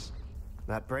 Ominous.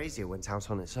 That brazier went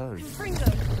out on its own.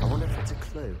 I wonder if it's a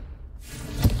clue.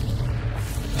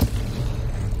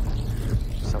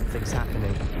 Something's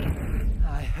happening.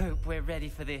 I hope we're ready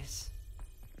for this.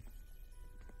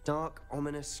 Dark,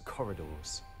 ominous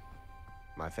corridors.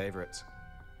 My favorite.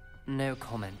 No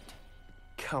comment.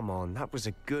 Come on, that was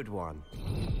a good one.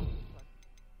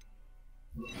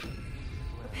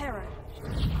 Reparo.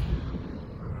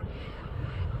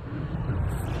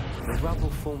 The rubble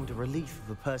formed a relief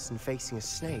of a person facing a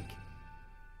snake.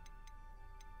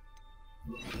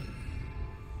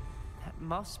 That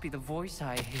must be the voice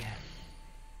I hear.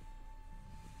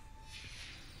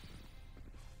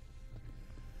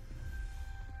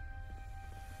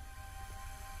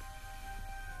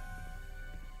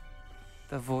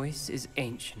 The voice is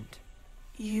ancient.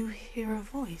 You hear a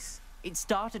voice? It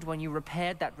started when you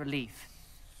repaired that relief.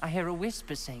 I hear a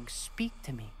whisper saying, "Speak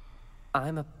to me."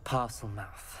 I'm a parcel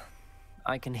mouth.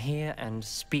 I can hear and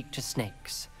speak to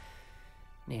snakes.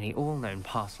 Nearly all known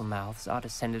parcel mouths are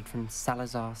descended from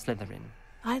Salazar Slytherin.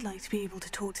 I'd like to be able to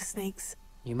talk to snakes.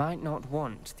 You might not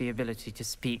want the ability to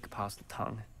speak parcel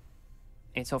tongue.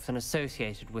 It's often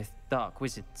associated with dark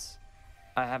wizards.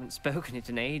 I haven't spoken it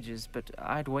in ages, but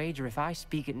I'd wager if I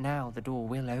speak it now, the door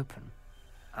will open.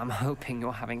 I'm hoping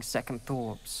you're having second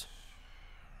thoughts.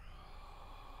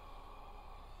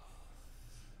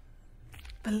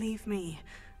 Believe me,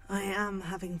 I am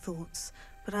having thoughts,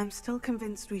 but I'm still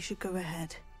convinced we should go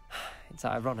ahead. It's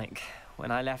ironic.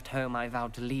 When I left home, I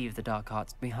vowed to leave the dark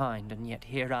arts behind, and yet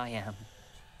here I am.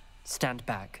 Stand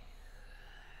back.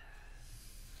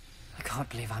 I can't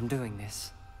believe I'm doing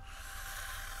this.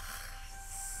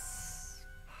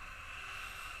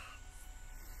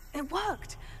 It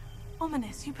worked!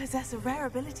 Ominous, you possess a rare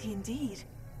ability indeed.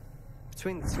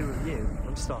 Between the 2 of you,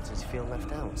 I'm starting to feel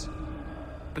left out.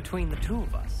 Between the 2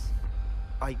 of us?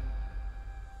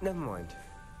 Never mind.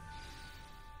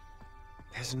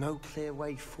 There's no clear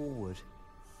way forward.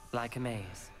 Like a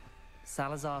maze.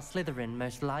 Salazar Slytherin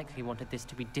most likely wanted this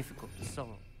to be difficult to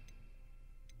solve.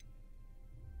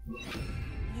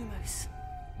 Lumos.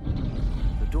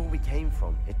 The door we came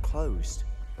from, it closed.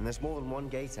 And there's more than one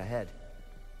gate ahead.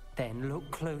 Then look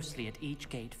closely at each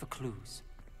gate for clues.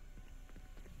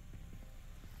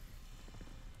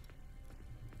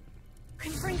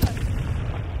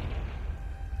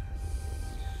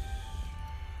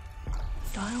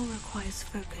 Dial requires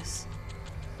focus.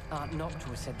 Aunt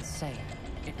Noctua said the same.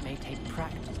 It may take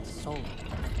practice to solve it.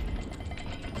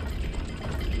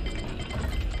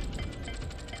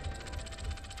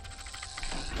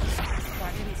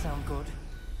 That didn't sound good.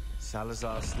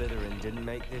 Salazar Slytherin didn't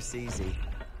make this easy.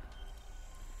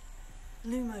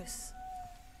 Lumos.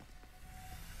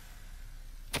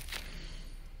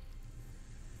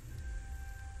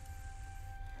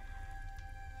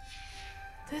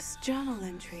 This journal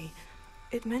entry,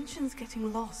 it mentions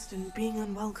getting lost and being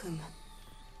unwelcome.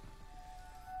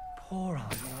 Poor Aunt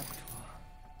Noctua.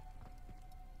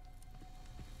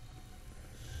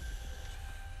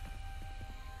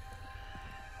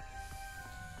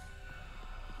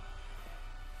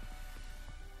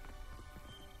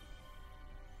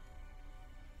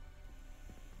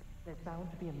 There's bound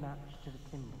to be a match to the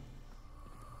symbol.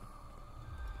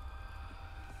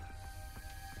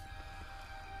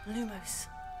 Lumos.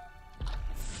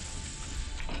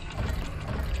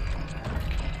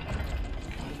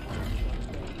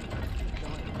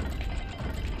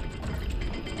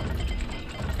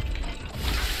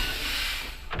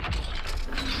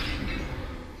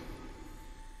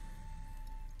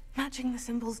 Matching the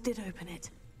symbols did open it.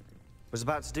 Was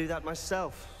about to do that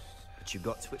myself, but you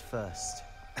got to it first.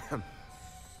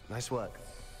 Nice work.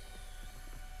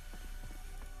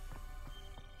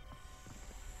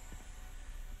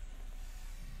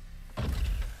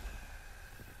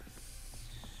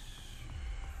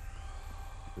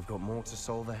 We've got more to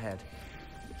solve ahead.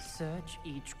 Search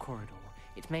each corridor.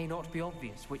 It may not be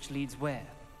obvious which leads where.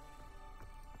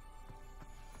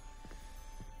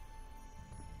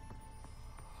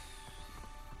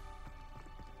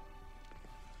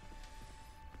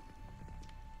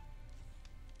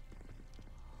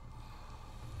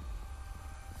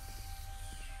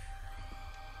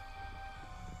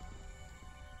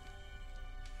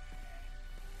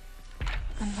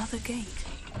 Another gate.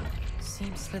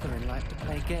 Seems Slytherin like to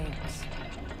play games.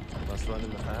 Must run in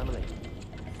the family.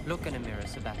 Look in a mirror,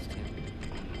 Sebastian.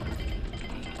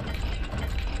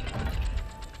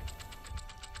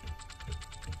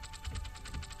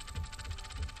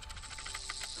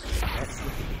 Let's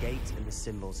look at the gate and the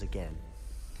symbols again.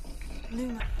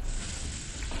 Luma.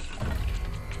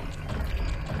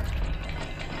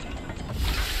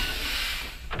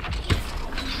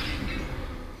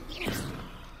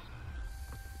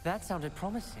 That sounded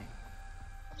promising.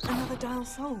 Another dial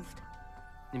solved.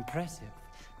 Impressive.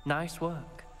 Nice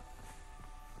work.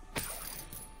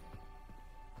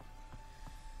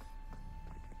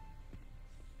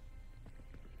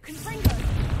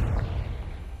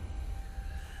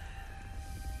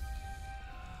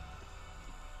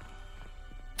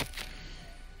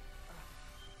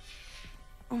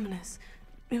 Ominous.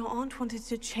 Your aunt wanted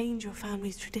to change your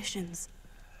family's traditions.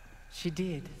 She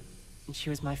did. And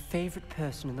she was my favorite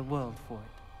person in the world for it.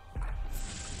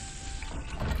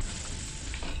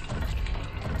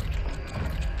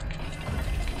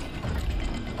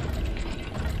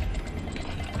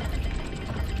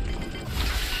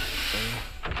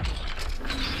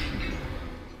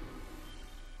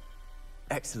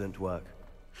 Excellent work.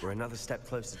 We're another step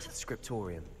closer to the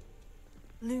scriptorium.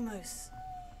 Lumos.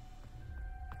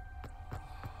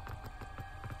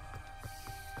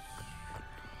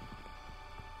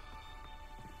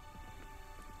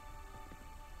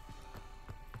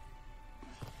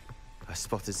 I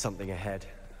spotted something ahead.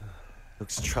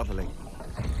 Looks troubling.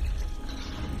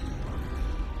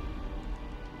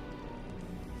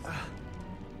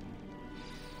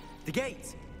 The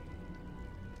gate!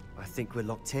 I think we're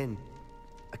locked in.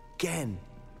 Again.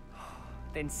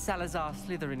 Then Salazar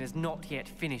Slytherin is not yet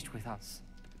finished with us.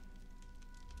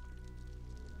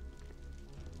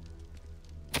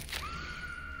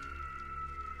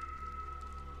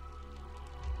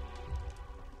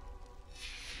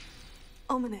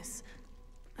 Ominous.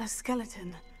 A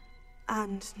skeleton.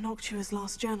 And Noctua's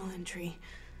last journal entry.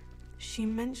 She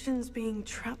mentions being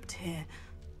trapped here,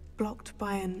 blocked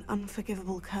by an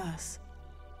unforgivable curse.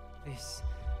 This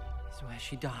is where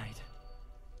she died.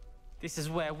 This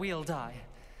is where we'll die.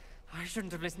 I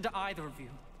shouldn't have listened to either of you.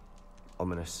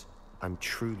 Ominous, I'm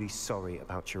truly sorry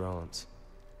about your aunt.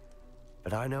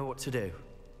 But I know what to do.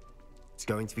 It's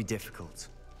going to be difficult.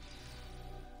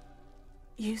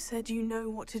 You said you know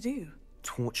what to do.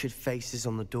 Tortured faces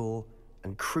on the door,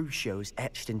 and Crucios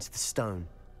etched into the stone.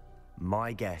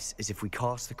 My guess is if we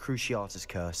cast the Cruciatus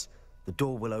curse, the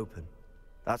door will open.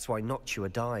 That's why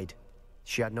Noctua died.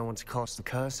 She had no one to cast the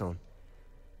curse on.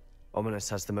 Ominous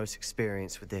has the most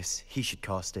experience with this. He should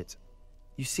cast it.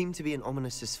 You seem to be in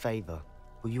Ominous's favor.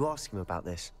 Will you ask him about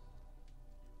this?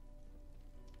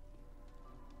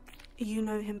 You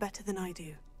know him better than I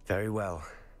do. Very well.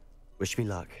 Wish me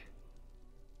luck.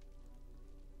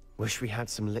 Wish we had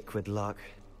some liquid luck.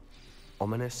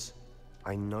 Ominous,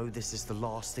 I know this is the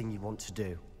last thing you want to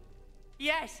do.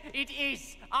 Yes, it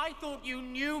is. I thought you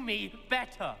knew me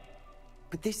better.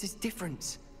 But this is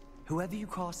different. Whoever you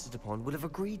cast it upon would have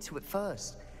agreed to it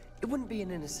first. It wouldn't be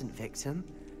an innocent victim.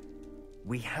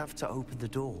 We have to open the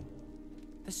door.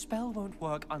 The spell won't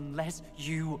work unless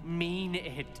you mean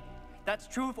it. That's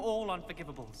true of all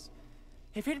unforgivables.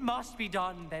 If it must be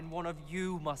done, then one of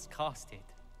you must cast it.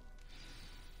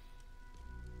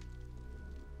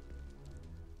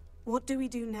 What do we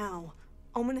do now?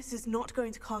 Ominous is not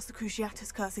going to cast the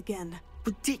Cruciatus curse again.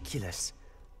 Ridiculous.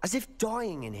 As if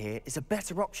dying in here is a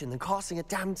better option than casting a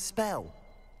damned spell.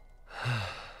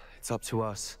 It's up to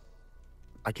us.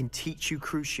 I can teach you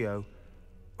Crucio,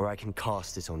 or I can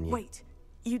cast it on you. Wait,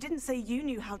 you didn't say you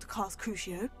knew how to cast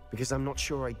Crucio? Because I'm not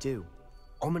sure I do.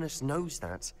 Ominous knows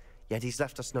that, yet he's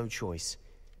left us no choice.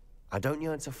 I don't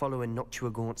yearn to follow in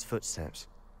Noctua Gaunt's footsteps.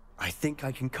 I think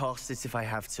I can cast it if I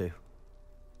have to.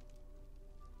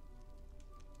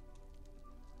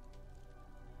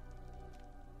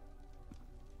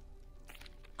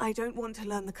 I don't want to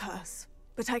learn the curse,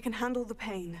 but I can handle the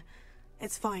pain.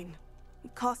 It's fine.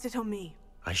 Cast it on me.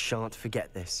 I shan't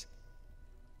forget this.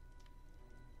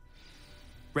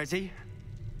 Ready?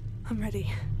 I'm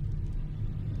ready.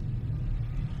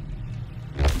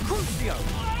 Crucio!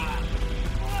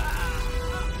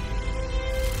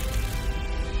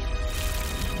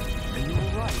 Are you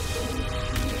all right?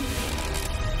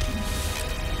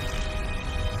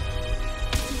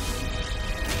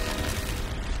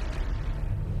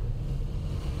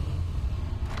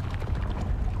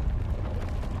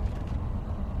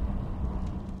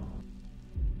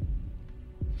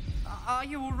 Are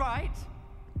you all right?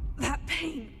 That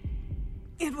pain.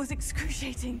 It was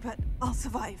excruciating, but I'll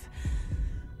survive.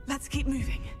 Let's keep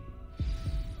moving.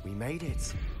 We made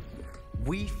it.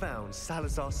 We found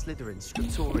Salazar Slytherin's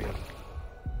scriptorium.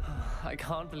 I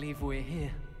can't believe we're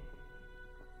here.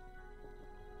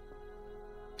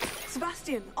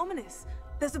 Sebastian, ominous.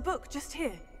 There's a book just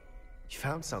here. You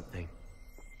found something?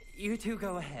 You two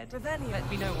go ahead. Revelio. Let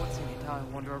me know what's in it. I'll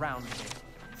wander around a bit.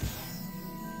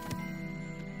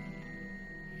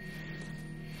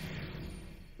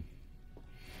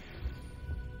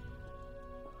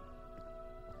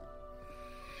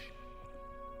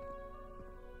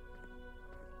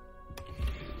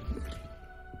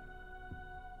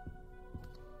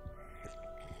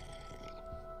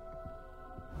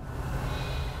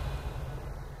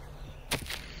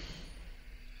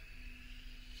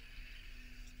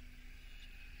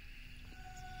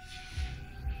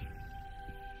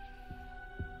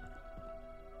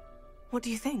 What do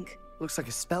you think? Looks like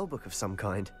a spellbook of some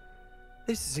kind.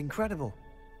 This is incredible.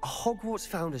 A Hogwarts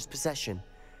founder's possession.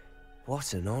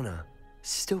 What an honor.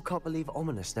 Still can't believe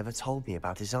Ominous never told me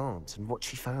about his aunt and what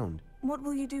she found. What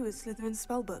will you do with Slytherin's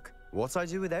spellbook? What I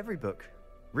do with every book.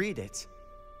 Read it.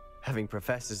 Having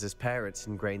professors as parents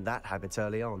ingrained that habit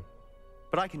early on.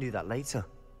 But I can do that later.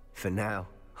 For now,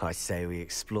 I say we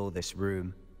explore this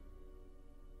room.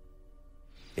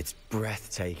 It's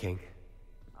breathtaking.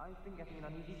 I've been getting an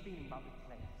uneasy feeling about this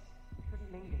place. We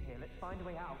shouldn't linger here. Let's find a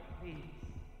way out, please.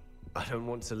 I don't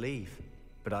want to leave,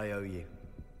 but I owe you.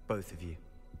 Both of you.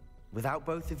 Without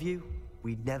both of you,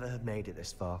 we'd never have made it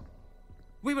this far.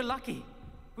 We were lucky.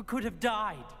 We could have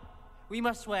died. We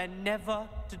must swear never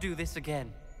to do this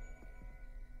again.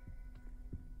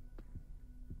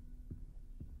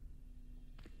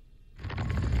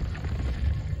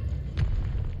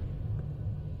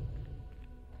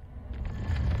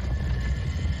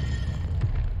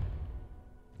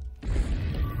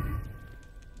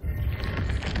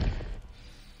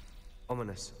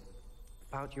 Ominous.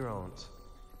 About your aunt.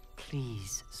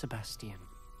 Please, Sebastian.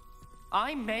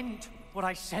 I meant what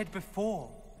I said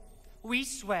before. We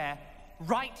swear,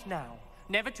 right now,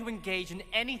 never to engage in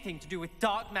anything to do with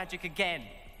dark magic again.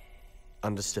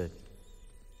 Understood.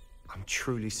 I'm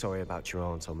truly sorry about your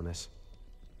aunt, Ominous.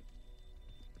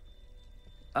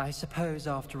 I suppose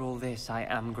after all this, I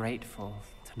am grateful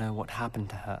to know what happened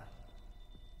to her.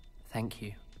 Thank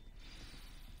you.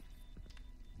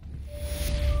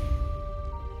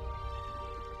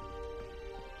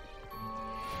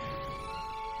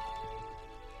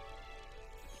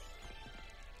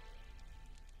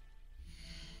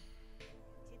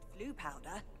 Flu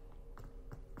powder.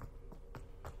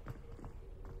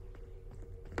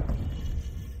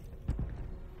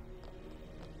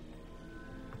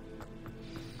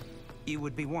 You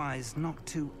would be wise not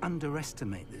to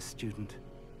underestimate this student.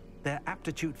 Their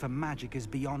aptitude for magic is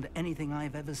beyond anything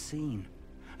I've ever seen,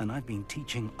 and I've been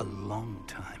teaching a long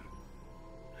time.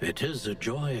 It is a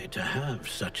joy to have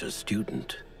such a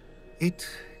student. It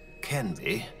can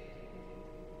be.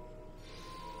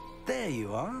 There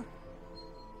you are.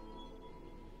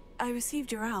 I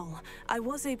received your owl. I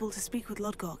was able to speak with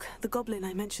Lodgok, the goblin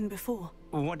I mentioned before.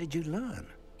 What did you learn?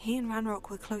 He and Ranrock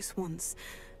were close once,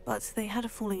 but they had a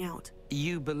falling out.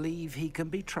 You believe he can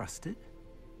be trusted?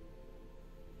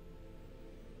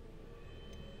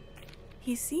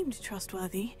 He seemed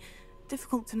trustworthy.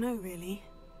 Difficult to know, really.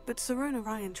 But Sirona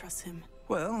Ryan trusts him.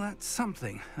 Well, that's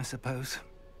something, I suppose.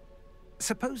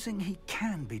 Supposing he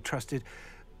can be trusted,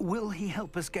 will he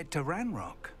help us get to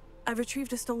Ranrock? I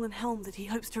retrieved a stolen helm that he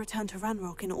hopes to return to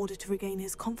Ranrock in order to regain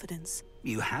his confidence.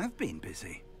 You have been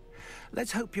busy.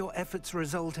 Let's hope your efforts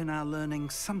result in our learning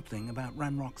something about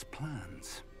Ranrock's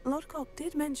plans. Lodgok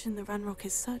did mention that Ranrock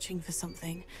is searching for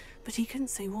something, but he couldn't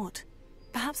say what.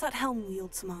 Perhaps that helm will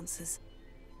yield some answers.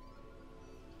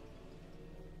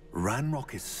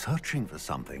 Ranrock is searching for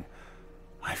something.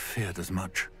 I feared as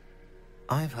much.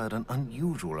 I've heard an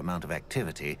unusual amount of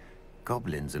activity,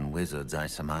 goblins and wizards, I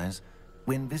surmise,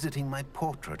 when visiting my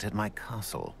portrait at my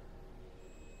castle.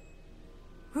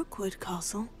 Rookwood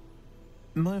Castle?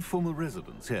 My former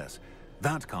residence, yes.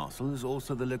 That castle is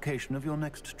also the location of your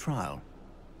next trial.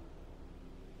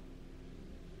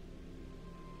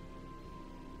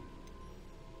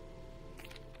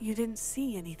 You didn't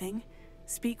see anything?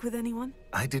 Speak with anyone?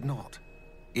 I did not.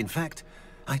 In fact,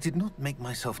 I did not make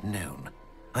myself known.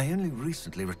 I only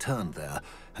recently returned there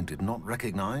and did not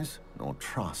recognize nor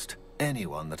trust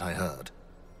anyone that I heard.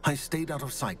 I stayed out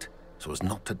of sight so as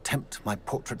not to tempt my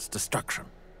portrait's destruction.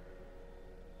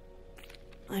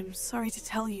 I'm sorry to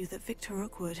tell you that Victor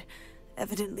Rookwood,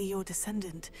 evidently your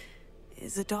descendant,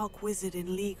 is a dark wizard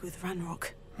in league with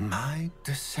Ranrock. My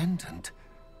descendant?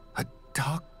 A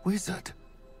dark wizard?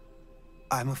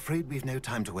 I'm afraid we've no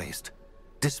time to waste.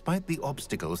 Despite the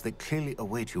obstacles that clearly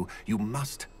await you, you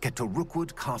must get to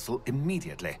Rookwood Castle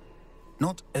immediately.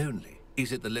 Not only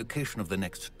is it the location of the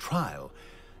next trial,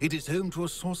 it is home to a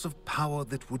source of power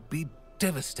that would be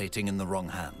devastating in the wrong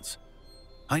hands.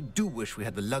 I do wish we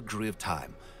had the luxury of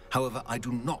time. However, I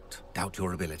do not doubt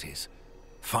your abilities.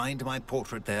 Find my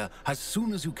portrait there as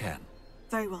soon as you can.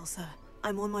 Very well, sir.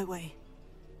 I'm on my way.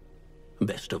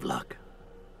 Best of luck.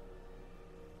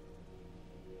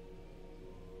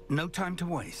 No time to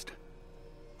waste.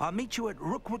 I'll meet you at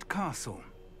Rookwood Castle.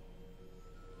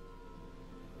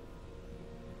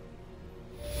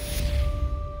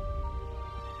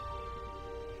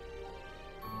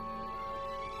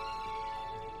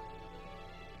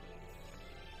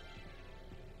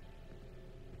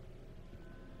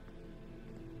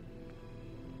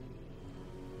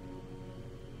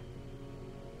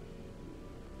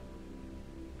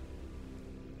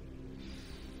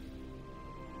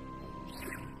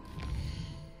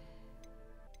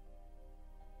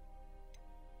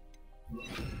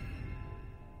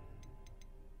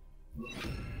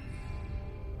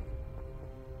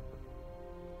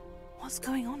 What's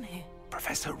going on here?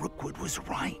 Professor Rookwood was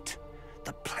right.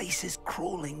 The place is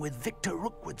crawling with Victor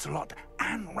Rookwood's lot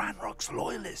and Ranrock's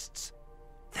loyalists.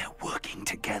 They're working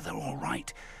together, all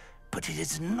right, but it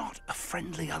is not a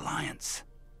friendly alliance.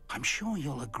 I'm sure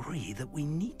you'll agree that we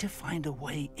need to find a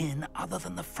way in other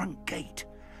than the front gate.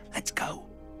 Let's go.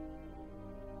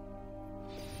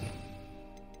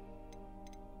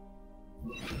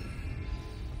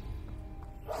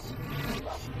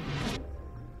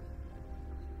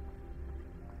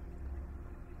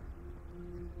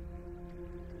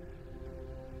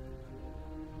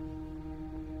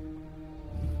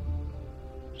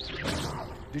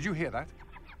 Did you hear that?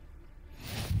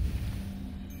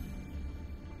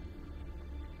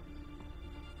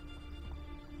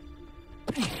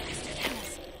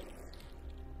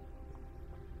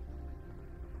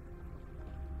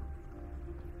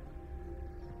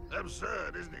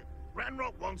 Absurd, isn't it?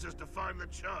 Ranrock wants us to find the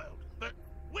child. But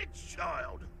which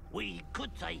child? We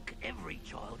could take every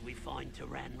child we find to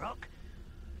Ranrock.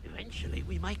 Eventually,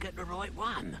 we may get the right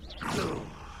one. Oh,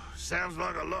 sounds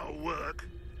like a lot of work.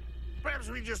 Perhaps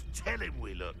we just tell him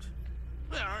we looked.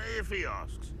 Well, if he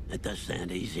asks. That does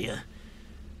sound easier.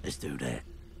 Let's do that.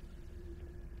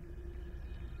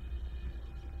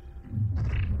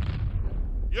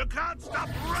 You can't stop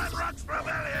Ranrock's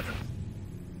rebellion!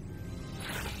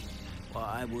 What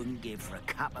I wouldn't give for a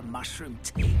cup of mushroom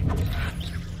tea.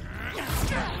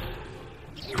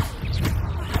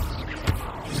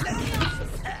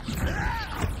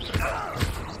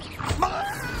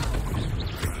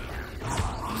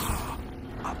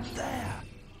 Up there.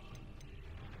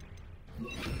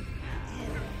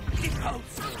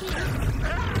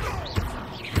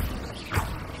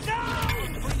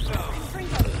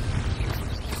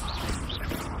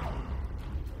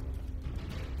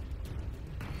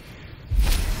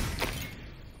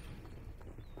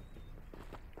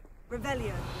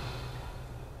 Revelio.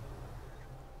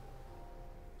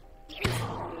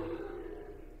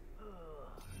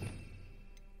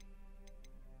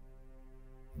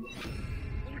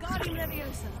 Wingardium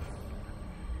Leviosa.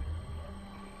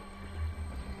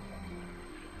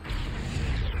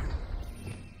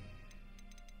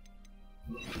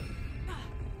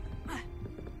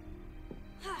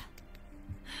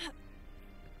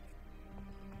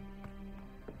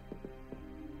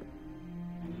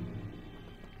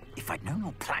 If I'd known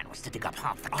your plan was to dig up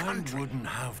half the country... I wouldn't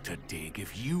have to dig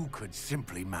if you could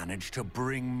simply manage to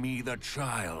bring me the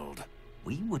child.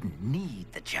 We wouldn't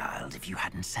need the child if you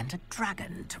hadn't sent a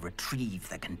dragon to retrieve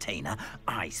the container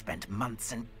I spent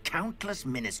months and countless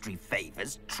ministry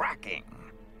favors tracking.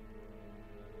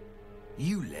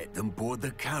 You let them board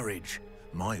the carriage.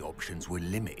 My options were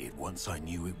limited once I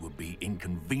knew it would be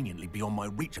inconveniently beyond my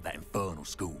reach at that infernal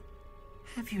school.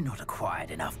 Have you not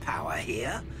acquired enough power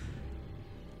here?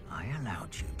 I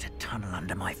allowed you to tunnel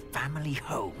under my family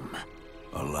home.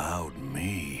 Allowed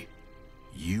me?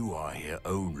 You are here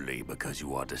only because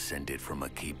you are descended from a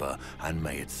keeper and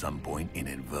may at some point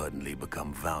inadvertently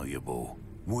become valuable.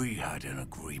 We had an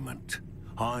agreement.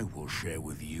 I will share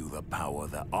with you the power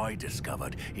that I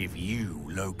discovered if you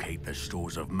locate the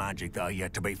stores of magic that are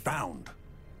yet to be found.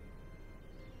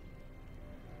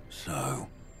 So,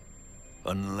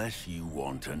 unless you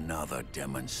want another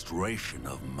demonstration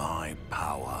of my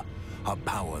power, a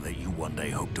power that you one day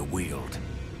hope to wield,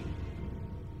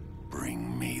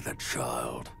 bring me the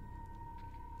child.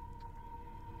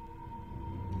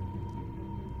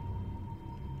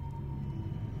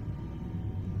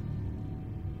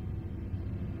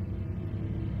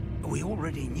 We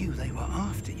already knew they were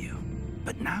after you,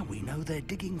 but now we know they're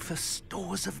digging for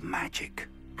stores of magic.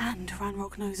 And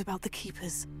Ranrock knows about the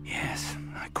Keepers. Yes,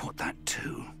 I caught that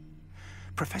too.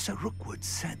 Professor Rookwood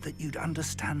said that you'd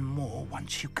understand more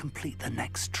once you complete the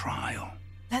next trial.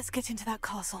 Let's get into that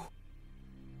castle.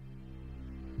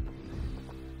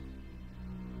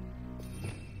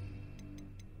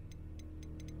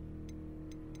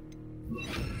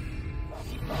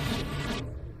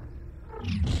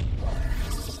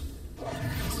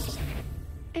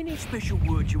 Any special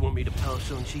words you want me to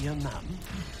pass on to your mum?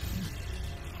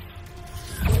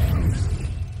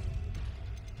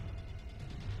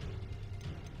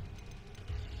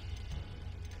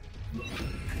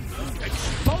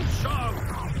 Expulsion!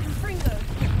 Fringo!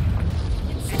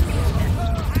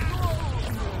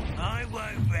 I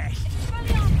won't rest.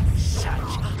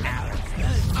 Such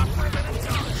arrogance.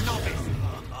 Novice.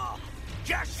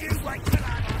 Just you wait till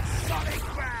I'm on solid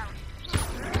ground.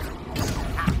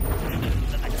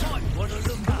 A type wanna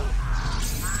look up.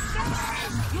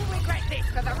 You'll regret this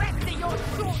for the rest of your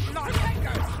short life.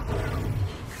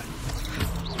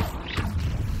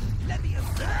 Let me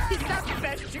observe. Is that the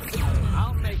best you can?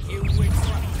 I'll make you win. I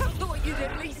thought you'd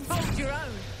at least hold your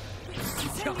own.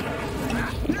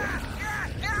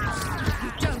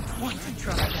 You don't want to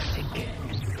try that again.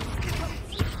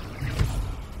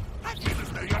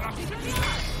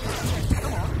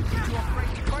 Come on, you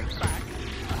afraid to fight back?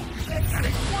 Let's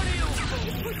see, what are you for?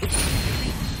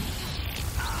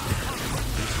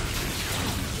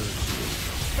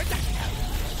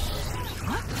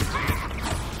 What?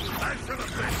 I should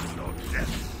have been your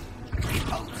death.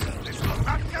 This will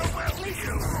not go well with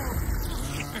you.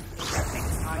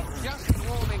 I'm just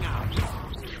warming up.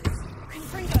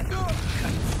 Confringo!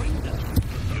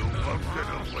 You won't get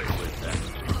away with that.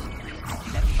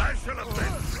 I should have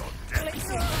been your death.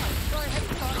 Go ahead,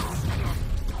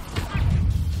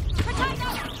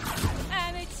 Potato!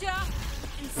 Amateur!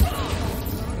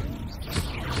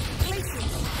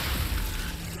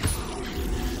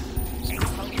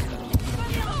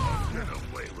 Get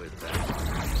away with that.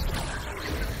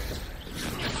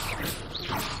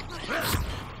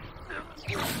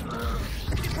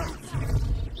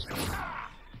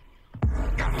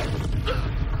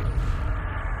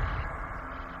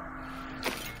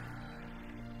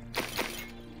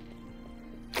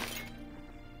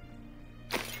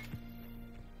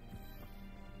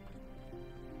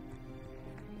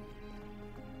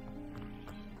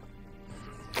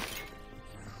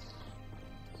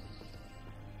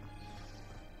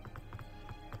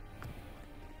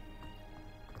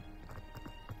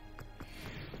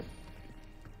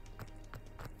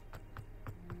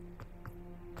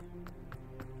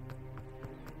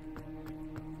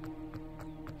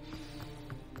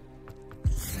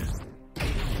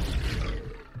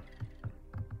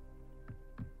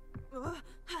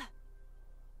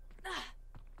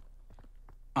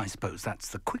 I suppose that's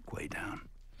the quick way down.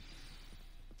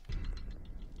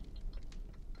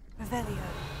 Revelio.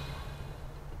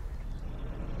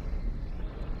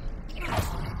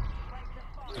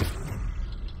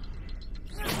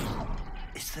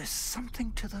 Is there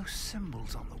something to those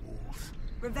symbols on the walls?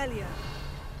 Revelio.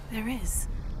 There is.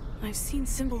 I've seen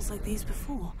symbols like these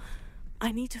before.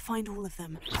 I need to find all of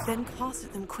them, then cast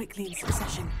at them quickly in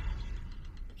succession.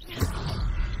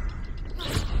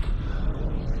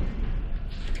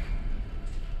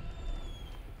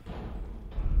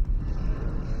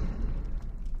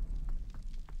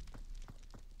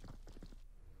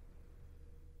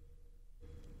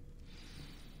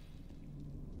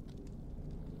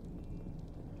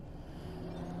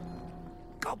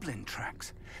 Goblin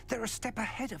tracks. They're a step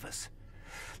ahead of us.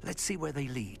 Let's see where they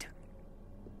lead.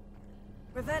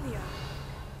 Revelio.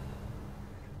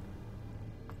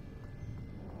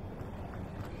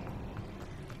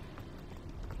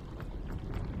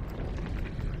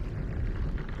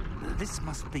 This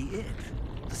must be it.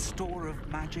 The store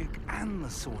of magic and the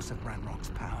source of Ranrock's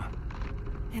power.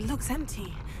 It looks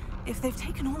empty. If they've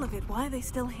taken all of it, why are they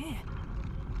still here?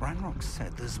 Ranrock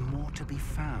said there's more to be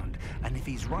found, and if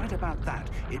he's right about that,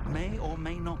 it may or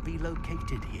may not be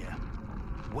located here.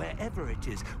 Wherever it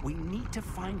is, we need to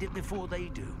find it before they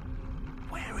do.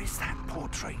 Where is that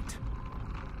portrait?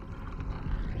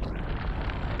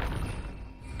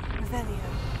 Revelio.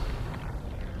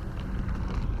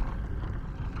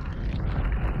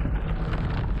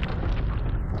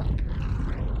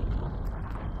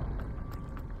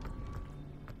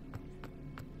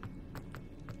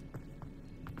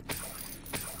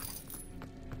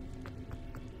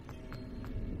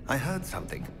 I heard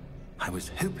something. I was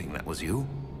hoping that was you.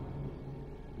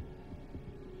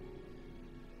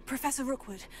 Professor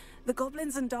Rookwood, the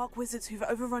goblins and dark wizards who've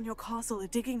overrun your castle are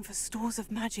digging for stores of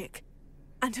magic,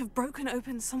 and have broken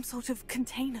open some sort of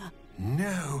container.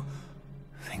 No.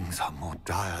 Things are more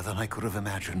dire than I could have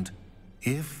imagined.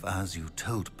 If, as you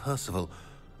told Percival,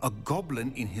 a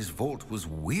goblin in his vault was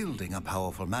wielding a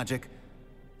powerful magic,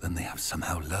 then they have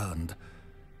somehow learned.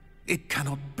 It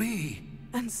cannot be!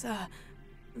 And sir,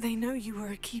 they know you were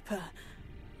a keeper.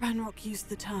 Ranrock used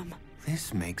the term.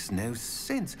 This makes no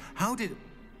sense. How did...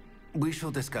 We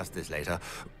shall discuss this later.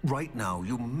 Right now,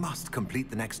 you must complete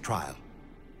the next trial.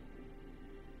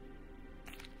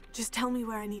 Just tell me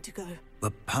where I need to go.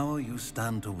 The power you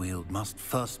stand to wield must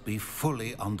first be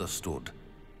fully understood.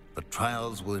 The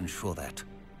trials will ensure that.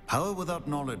 Power without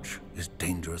knowledge is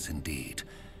dangerous indeed.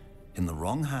 In the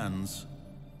wrong hands,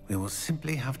 we will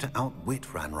simply have to outwit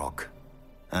Ranrock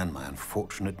and my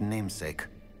unfortunate namesake.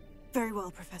 Very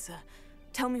well, Professor.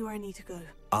 Tell me where I need to go.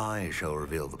 I shall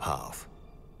reveal the path.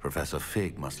 Professor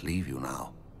Fig must leave you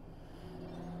now.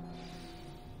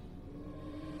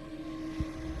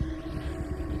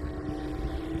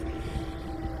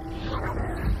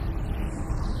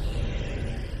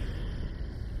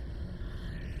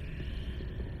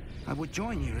 I would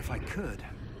join you if I could.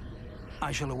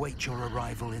 I shall await your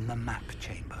arrival in the map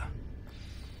chamber.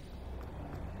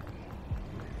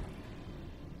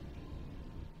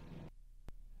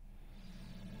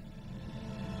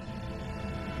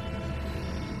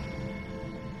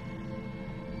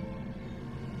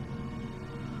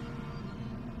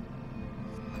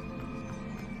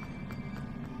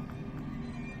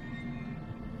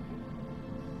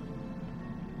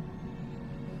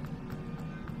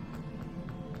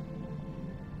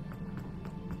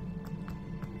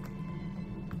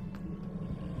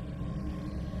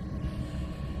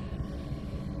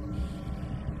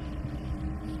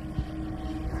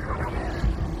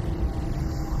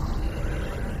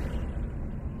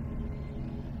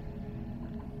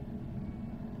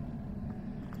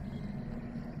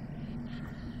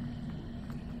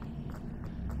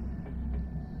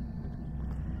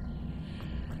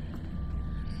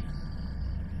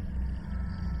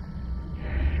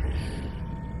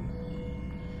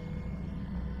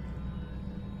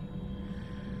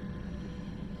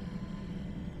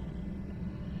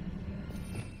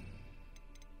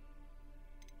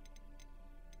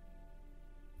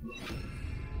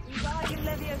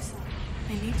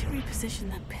 I need to reposition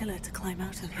that pillar to climb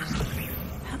out of here.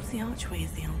 Perhaps the archway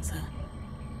is the answer.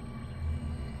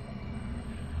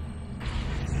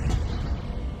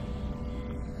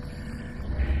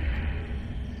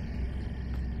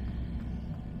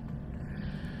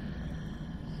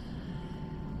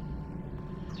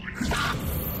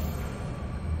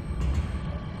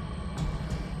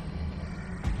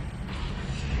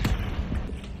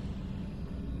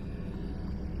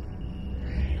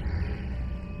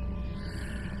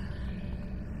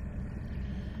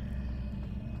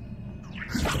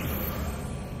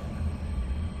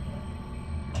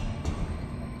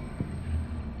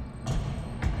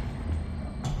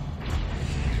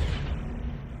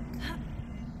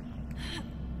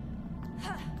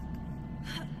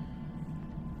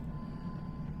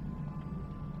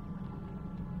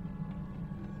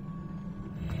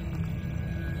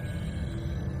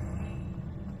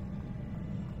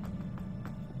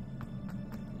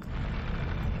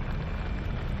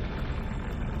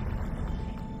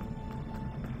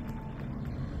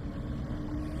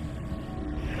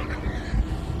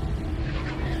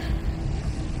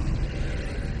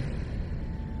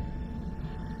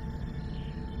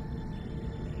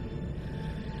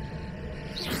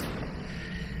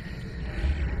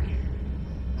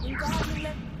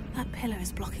 That pillar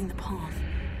is blocking the path.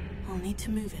 I'll need to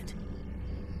move it.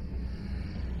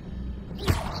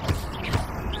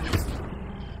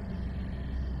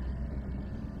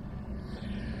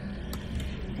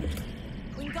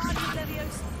 Wingardium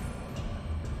Leviosa.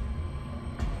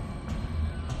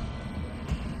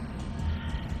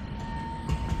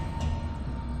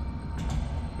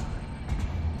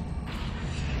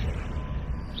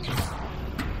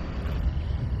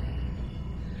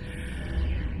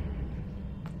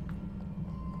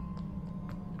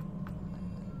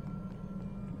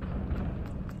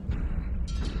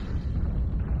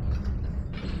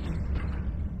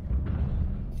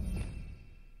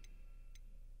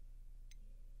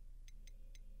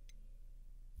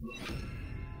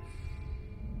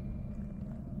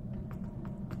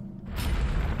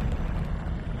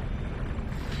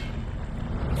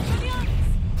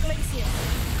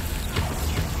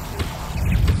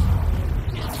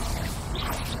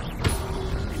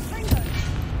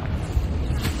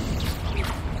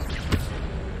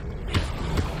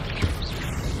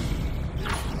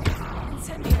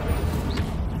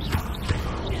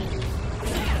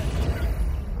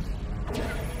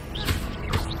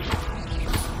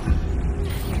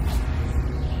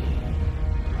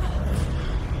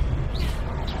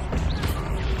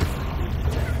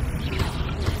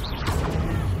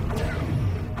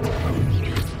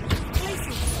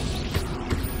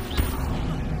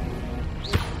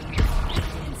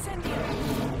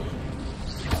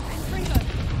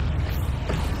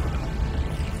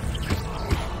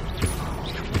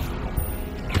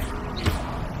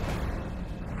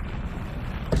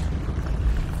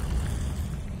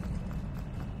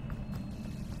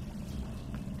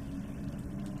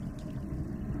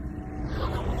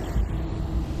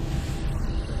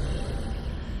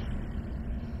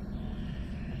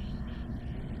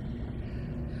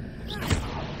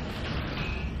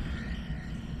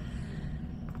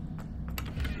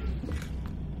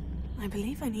 I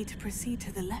believe I need to proceed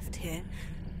to the left here.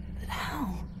 But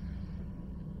how?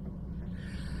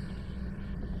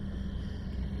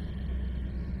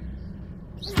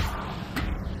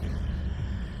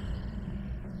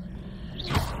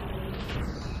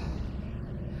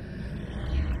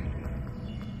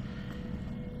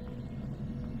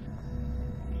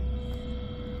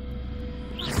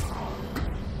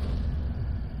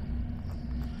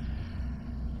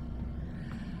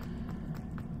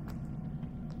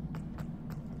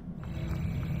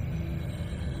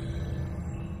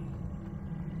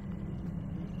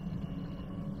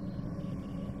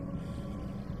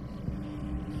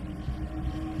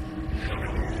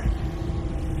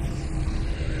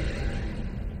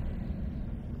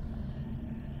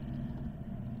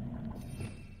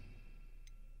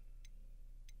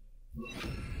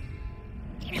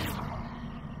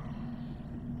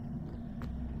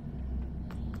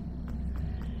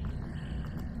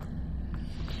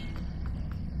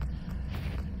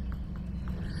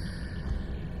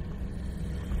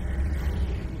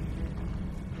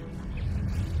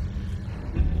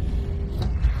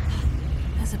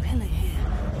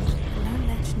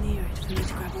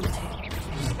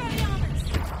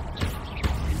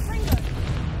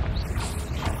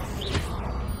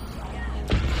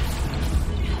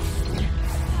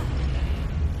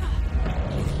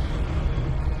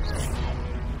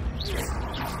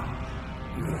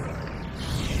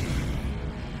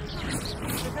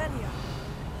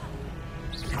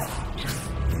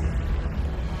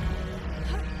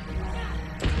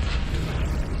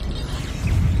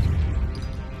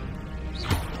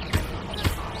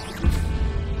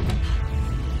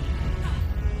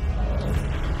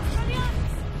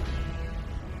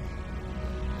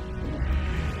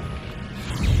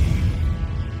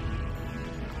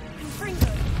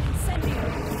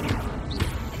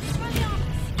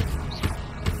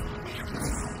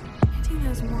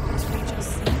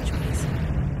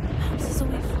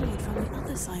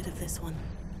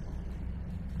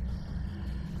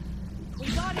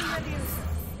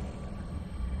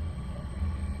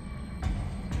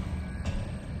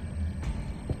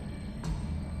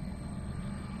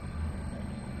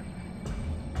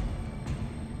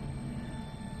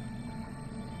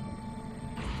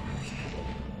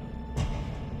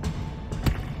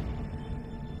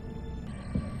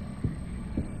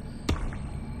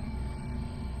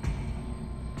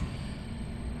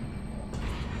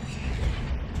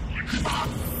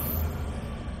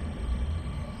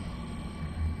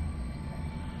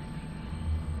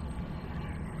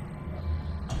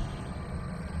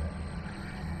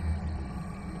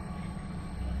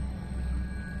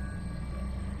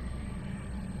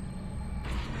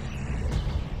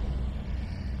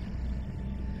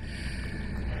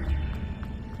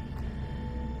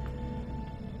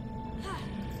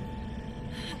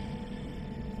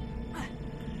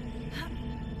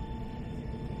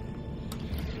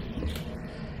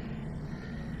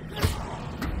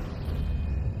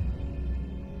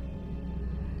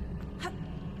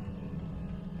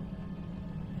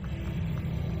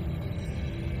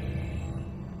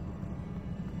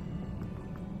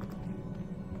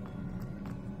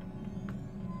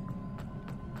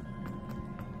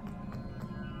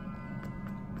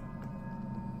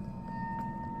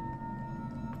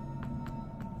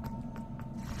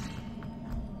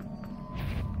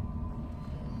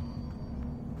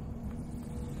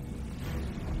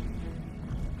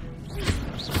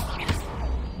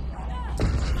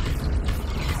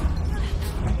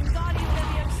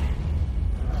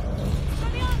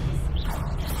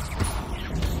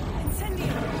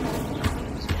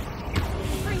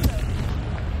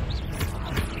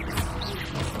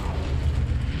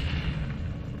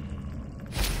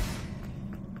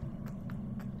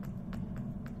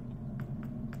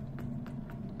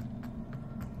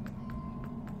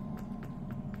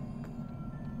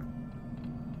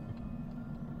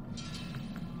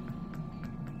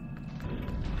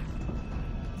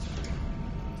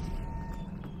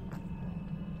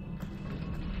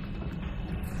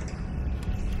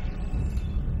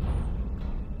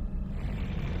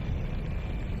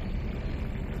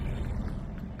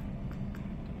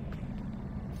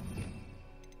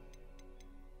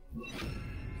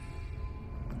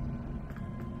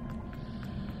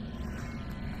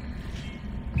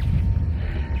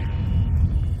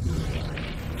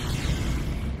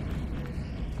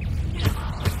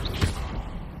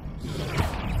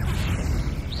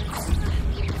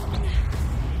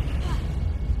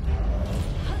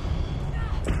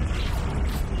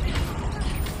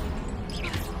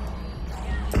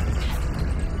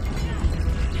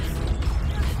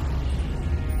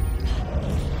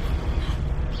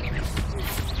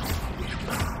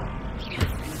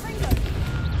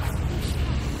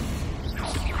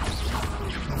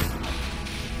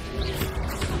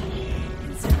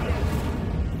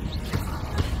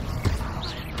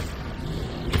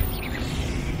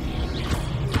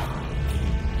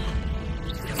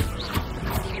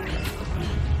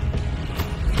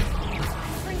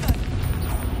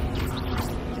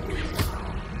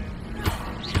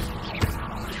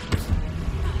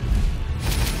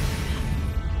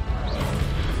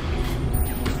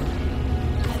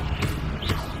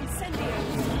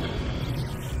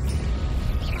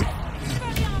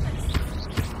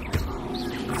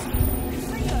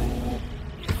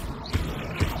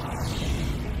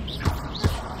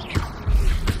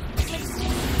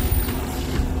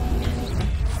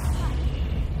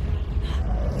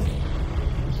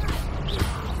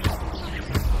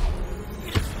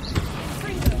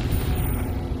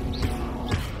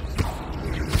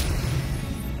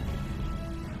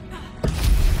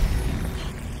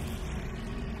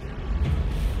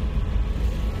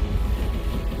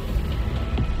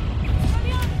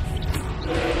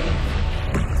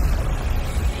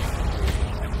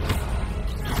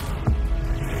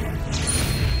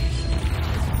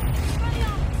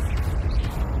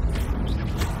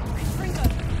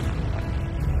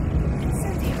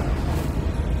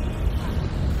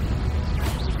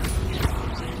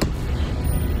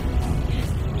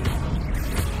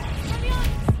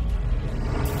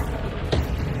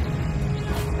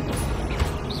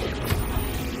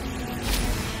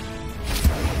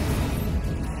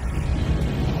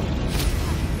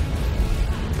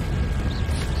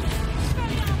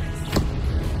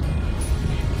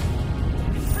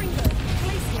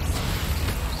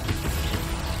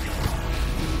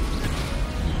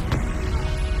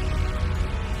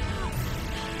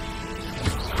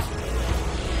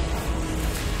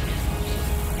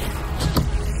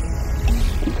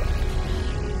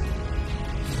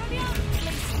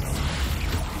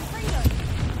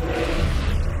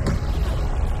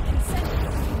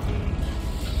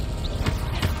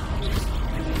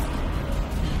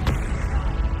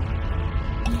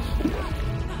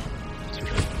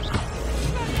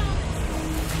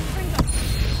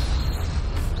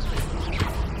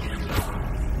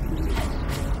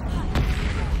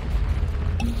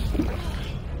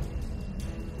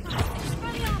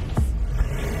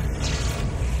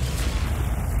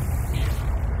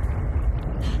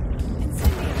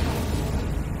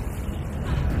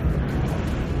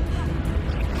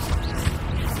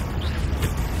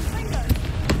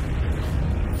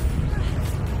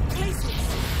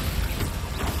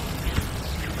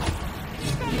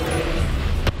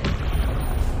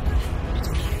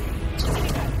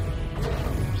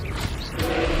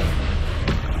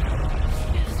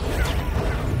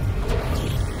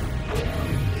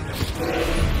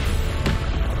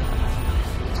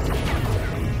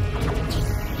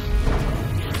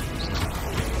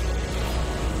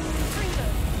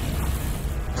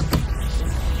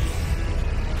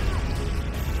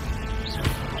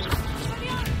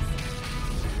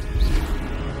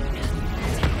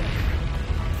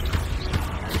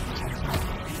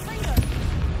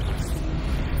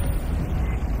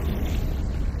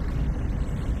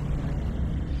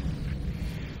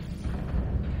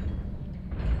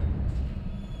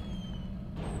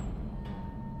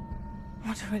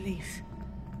 What a relief.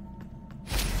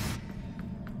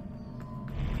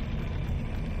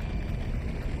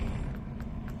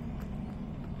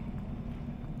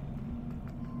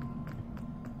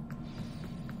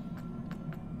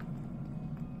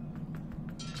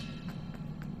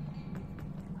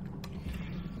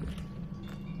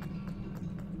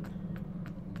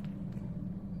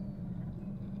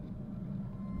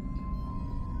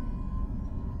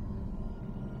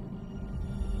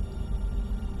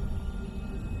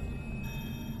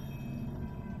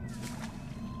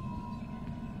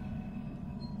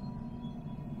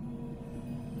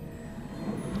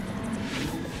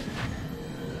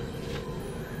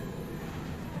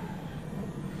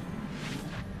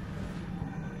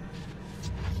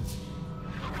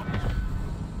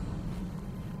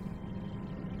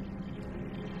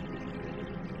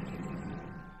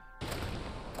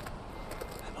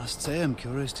 I must say I'm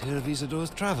curious to hear of Isadore's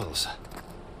travels.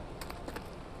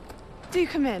 Do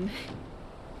come in.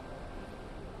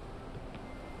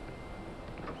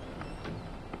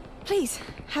 Please,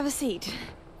 have a seat.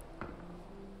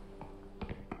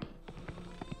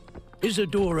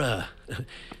 Isadora,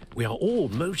 we are all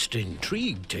most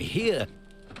intrigued to hear.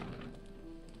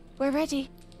 We're ready.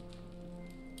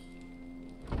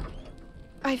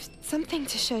 I've something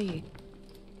to show you.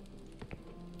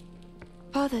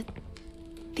 Father,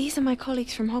 these are my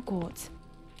colleagues from Hogwarts.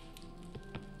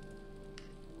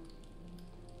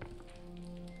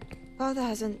 Father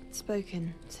hasn't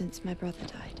spoken since my brother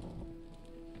died.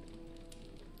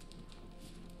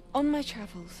 On my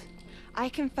travels, I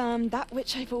confirmed that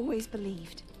which I've always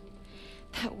believed.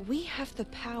 That we have the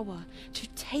power to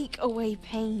take away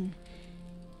pain.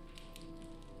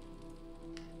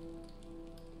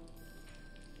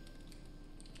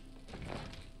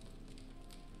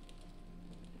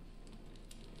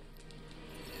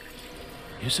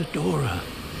 Isadora.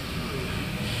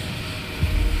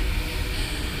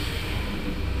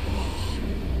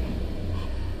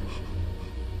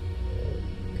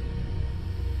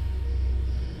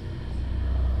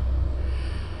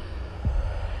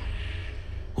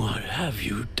 What have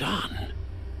you done?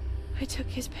 I took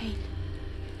his pain.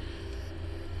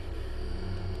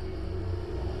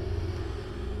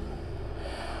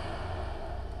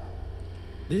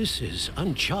 This is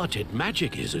uncharted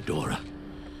magic, Isadora.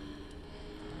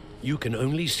 You can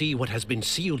only see what has been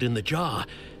sealed in the jar,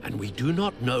 and we do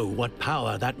not know what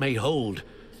power that may hold.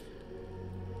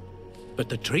 But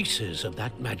the traces of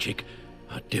that magic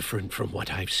are different from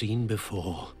what I've seen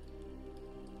before.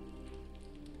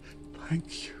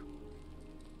 Thank you.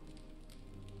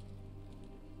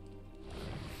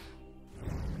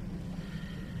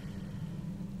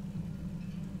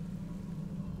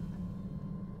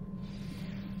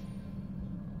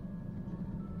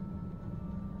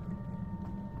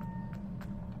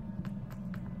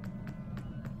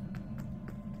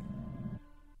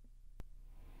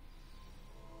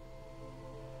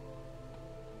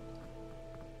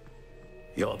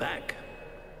 You're back.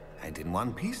 And in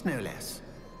one piece, no less.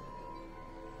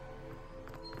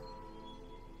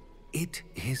 It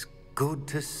is good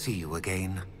to see you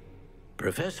again.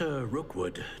 Professor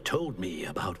Rookwood told me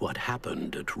about what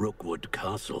happened at Rookwood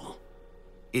Castle.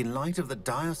 In light of the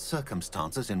dire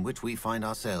circumstances in which we find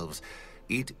ourselves,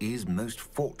 it is most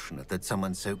fortunate that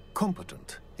someone so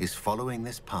competent is following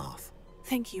this path.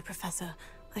 Thank you, Professor.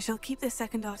 I shall keep this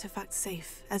second artifact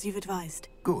safe, as you've advised.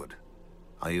 Good.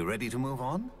 Are you ready to move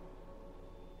on?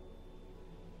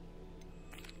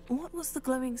 What was the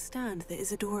glowing stand that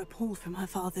Isadora pulled from her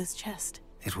father's chest?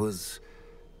 It was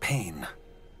pain.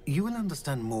 You will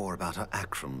understand more about her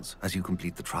actions as you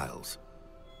complete the trials.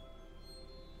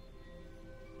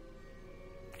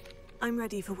 I'm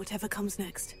ready for whatever comes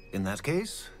next. In that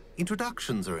case,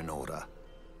 introductions are in order.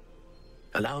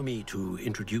 Allow me to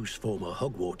introduce former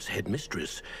Hogwarts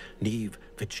headmistress, Neve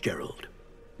Fitzgerald.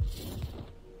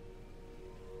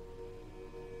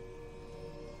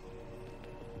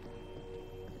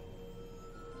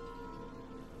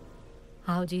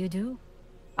 How do you do?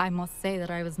 I must say that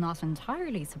I was not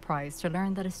entirely surprised to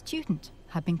learn that a student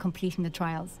had been completing the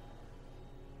trials.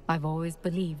 I've always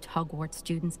believed Hogwarts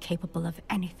students capable of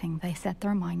anything they set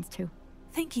their minds to.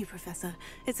 Thank you, Professor.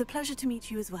 It's a pleasure to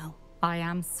meet you as well. I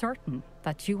am certain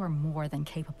that you are more than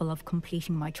capable of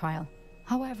completing my trial.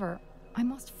 However, I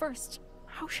must first,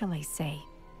 how shall I say,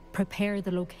 prepare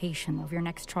the location of your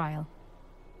next trial.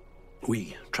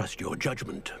 We trust your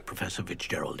judgment, Professor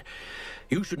Fitzgerald.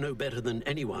 You should know better than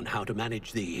anyone how to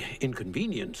manage the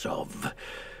inconvenience of,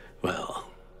 well...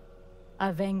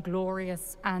 A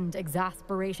vainglorious and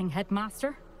exasperating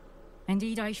headmaster?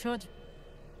 Indeed I should.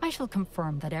 I shall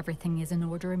confirm that everything is in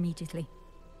order immediately.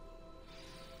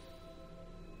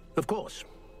 Of course.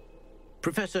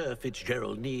 Professor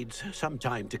Fitzgerald needs some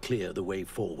time to clear the way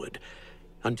forward.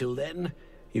 Until then,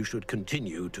 you should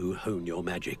continue to hone your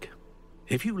magic.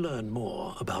 If you learn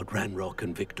more about Ranrock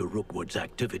and Victor Rookwood's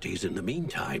activities in the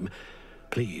meantime,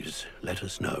 please let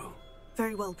us know.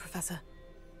 Very well, Professor.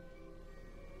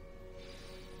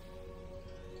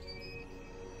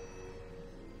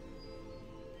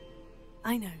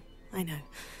 I know.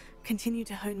 Continue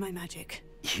to hone my magic.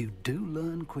 You do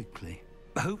learn quickly.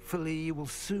 Hopefully you will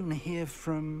soon hear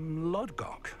from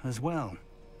Lodgok as well,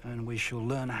 and we shall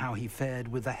learn how he fared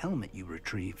with the helmet you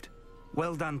retrieved.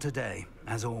 Well done today,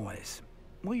 as always.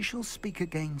 We shall speak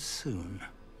again soon.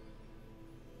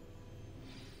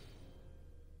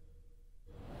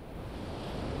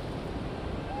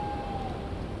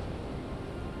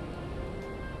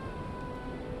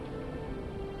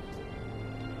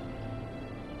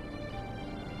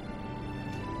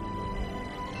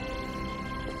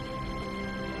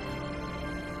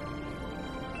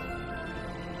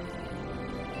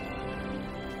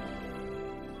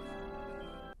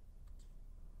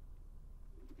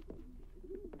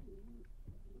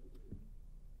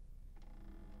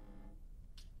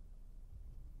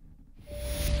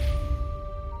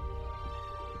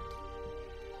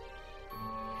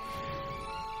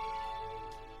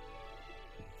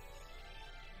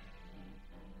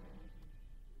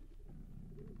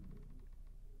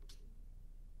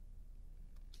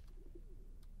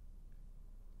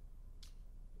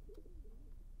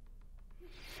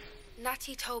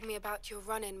 Natty told me about your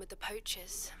run-in with the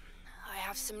poachers. I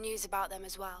have some news about them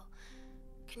as well.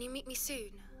 Can you meet me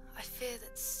soon? I fear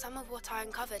that some of what I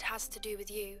uncovered has to do with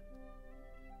you.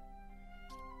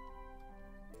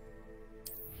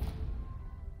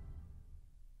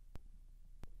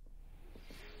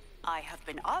 I have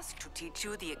been asked to teach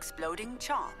you the exploding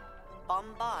charm,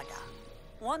 Bombarda.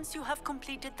 Once you have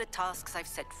completed the tasks I've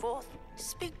set forth,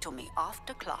 speak to me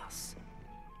after class.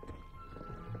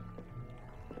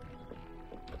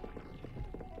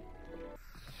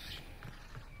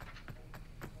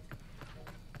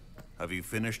 Have you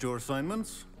finished your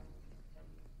assignments?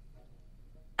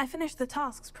 I finished the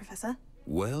tasks, Professor.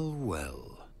 Well,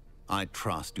 well. I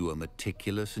trust you are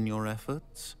meticulous in your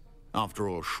efforts. After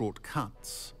all,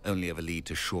 shortcuts only ever lead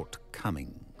to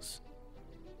shortcomings.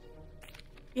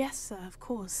 Yes, sir, of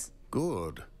course.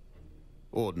 Good.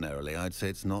 Ordinarily, I'd say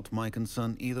it's not my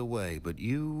concern either way, but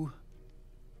you...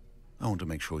 I want to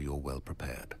make sure you're well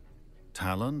prepared.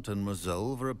 Talent and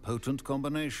resolve are a potent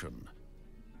combination.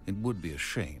 It would be a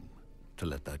shame to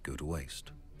let that go to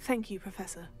waste. Thank you,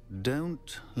 Professor.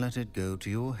 Don't let it go to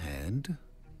your head.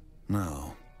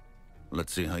 Now,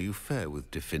 let's see how you fare with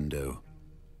Diffindo.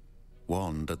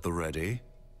 Wand at the ready.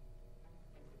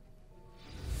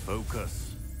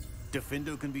 Focus.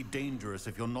 Diffindo can be dangerous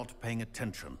if you're not paying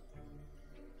attention.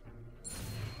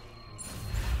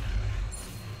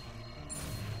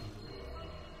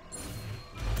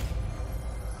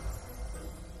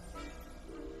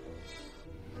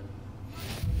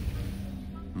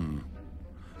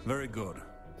 Very good.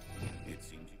 It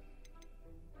seems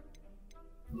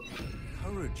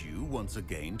encourage you once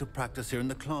again to practice here in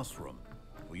the classroom.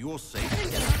 For your sake,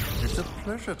 it's a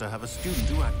pleasure to have a student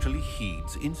who actually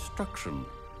heeds instruction.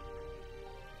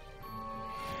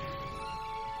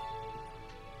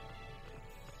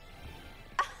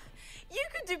 You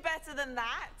could do better than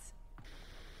that.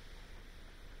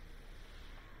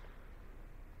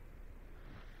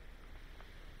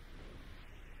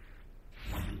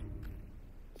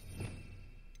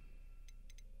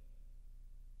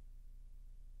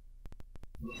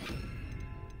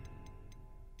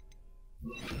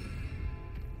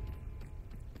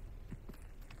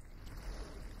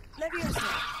 Leviosa.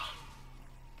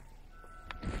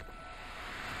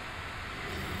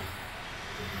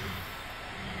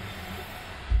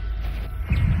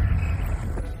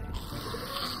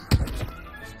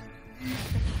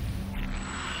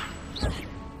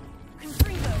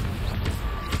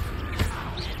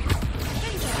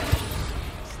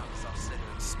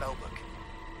 Spellbook.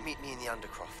 Meet me in the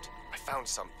Undercroft. I found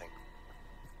something.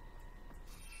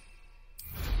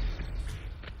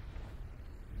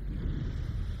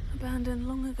 Abandoned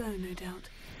long ago, no doubt.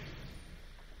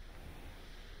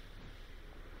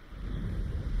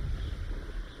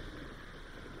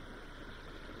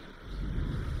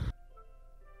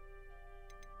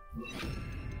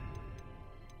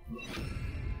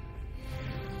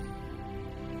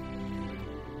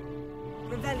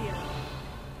 Revelio.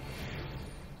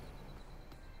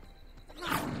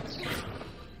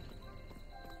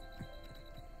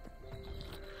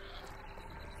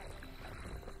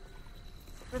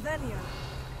 Revelio.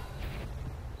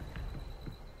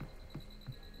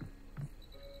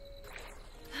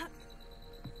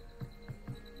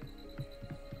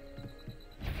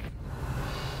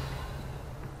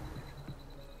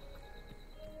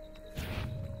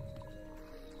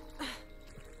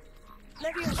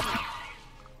 Leviosa.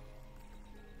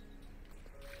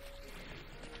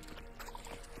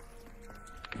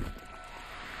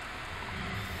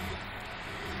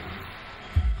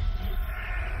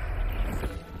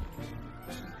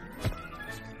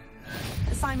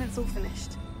 Assignment's all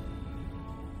finished.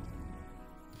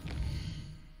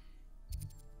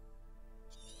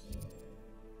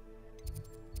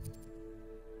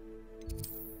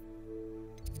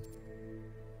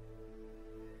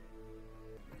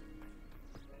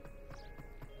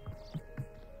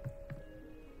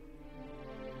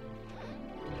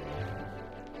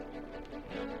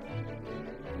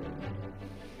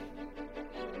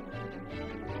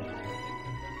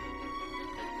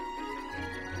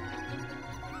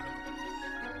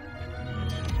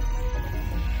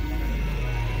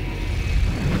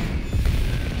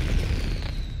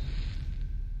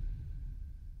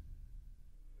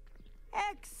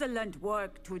 Excellent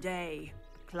work today.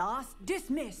 Class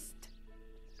dismissed.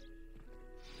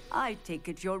 I take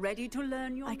it you're ready to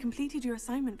learn your... I completed your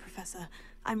assignment, Professor.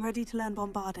 I'm ready to learn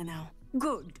Bombarda now.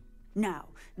 Good. Now,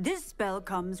 this spell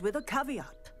comes with a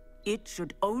caveat. It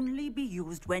should only be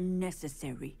used when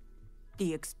necessary.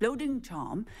 The exploding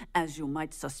charm, as you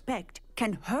might suspect,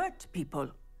 can hurt people.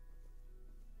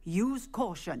 Use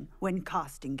caution when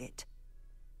casting it.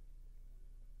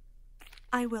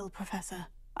 I will, Professor.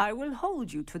 I will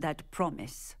hold you to that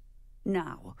promise.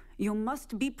 Now, you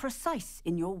must be precise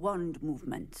in your wand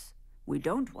movements. We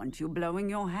don't want you blowing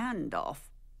your hand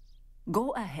off.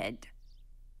 Go ahead.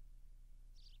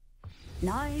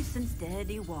 Nice and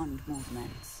steady wand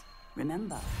movements.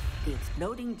 Remember, the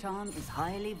exploding charm is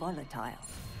highly volatile.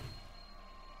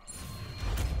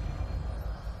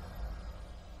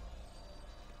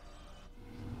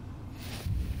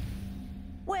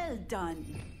 Well done.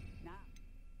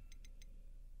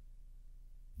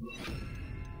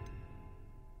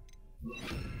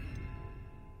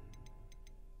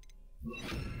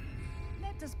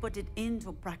 Let us put it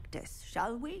into practice,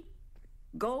 shall we?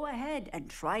 Go ahead and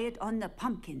try it on the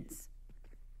pumpkins.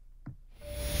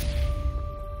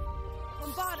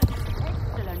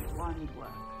 Excellent wand work.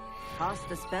 Cast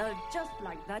the spell just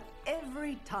like that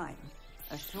every time.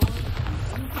 Assured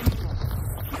and in control.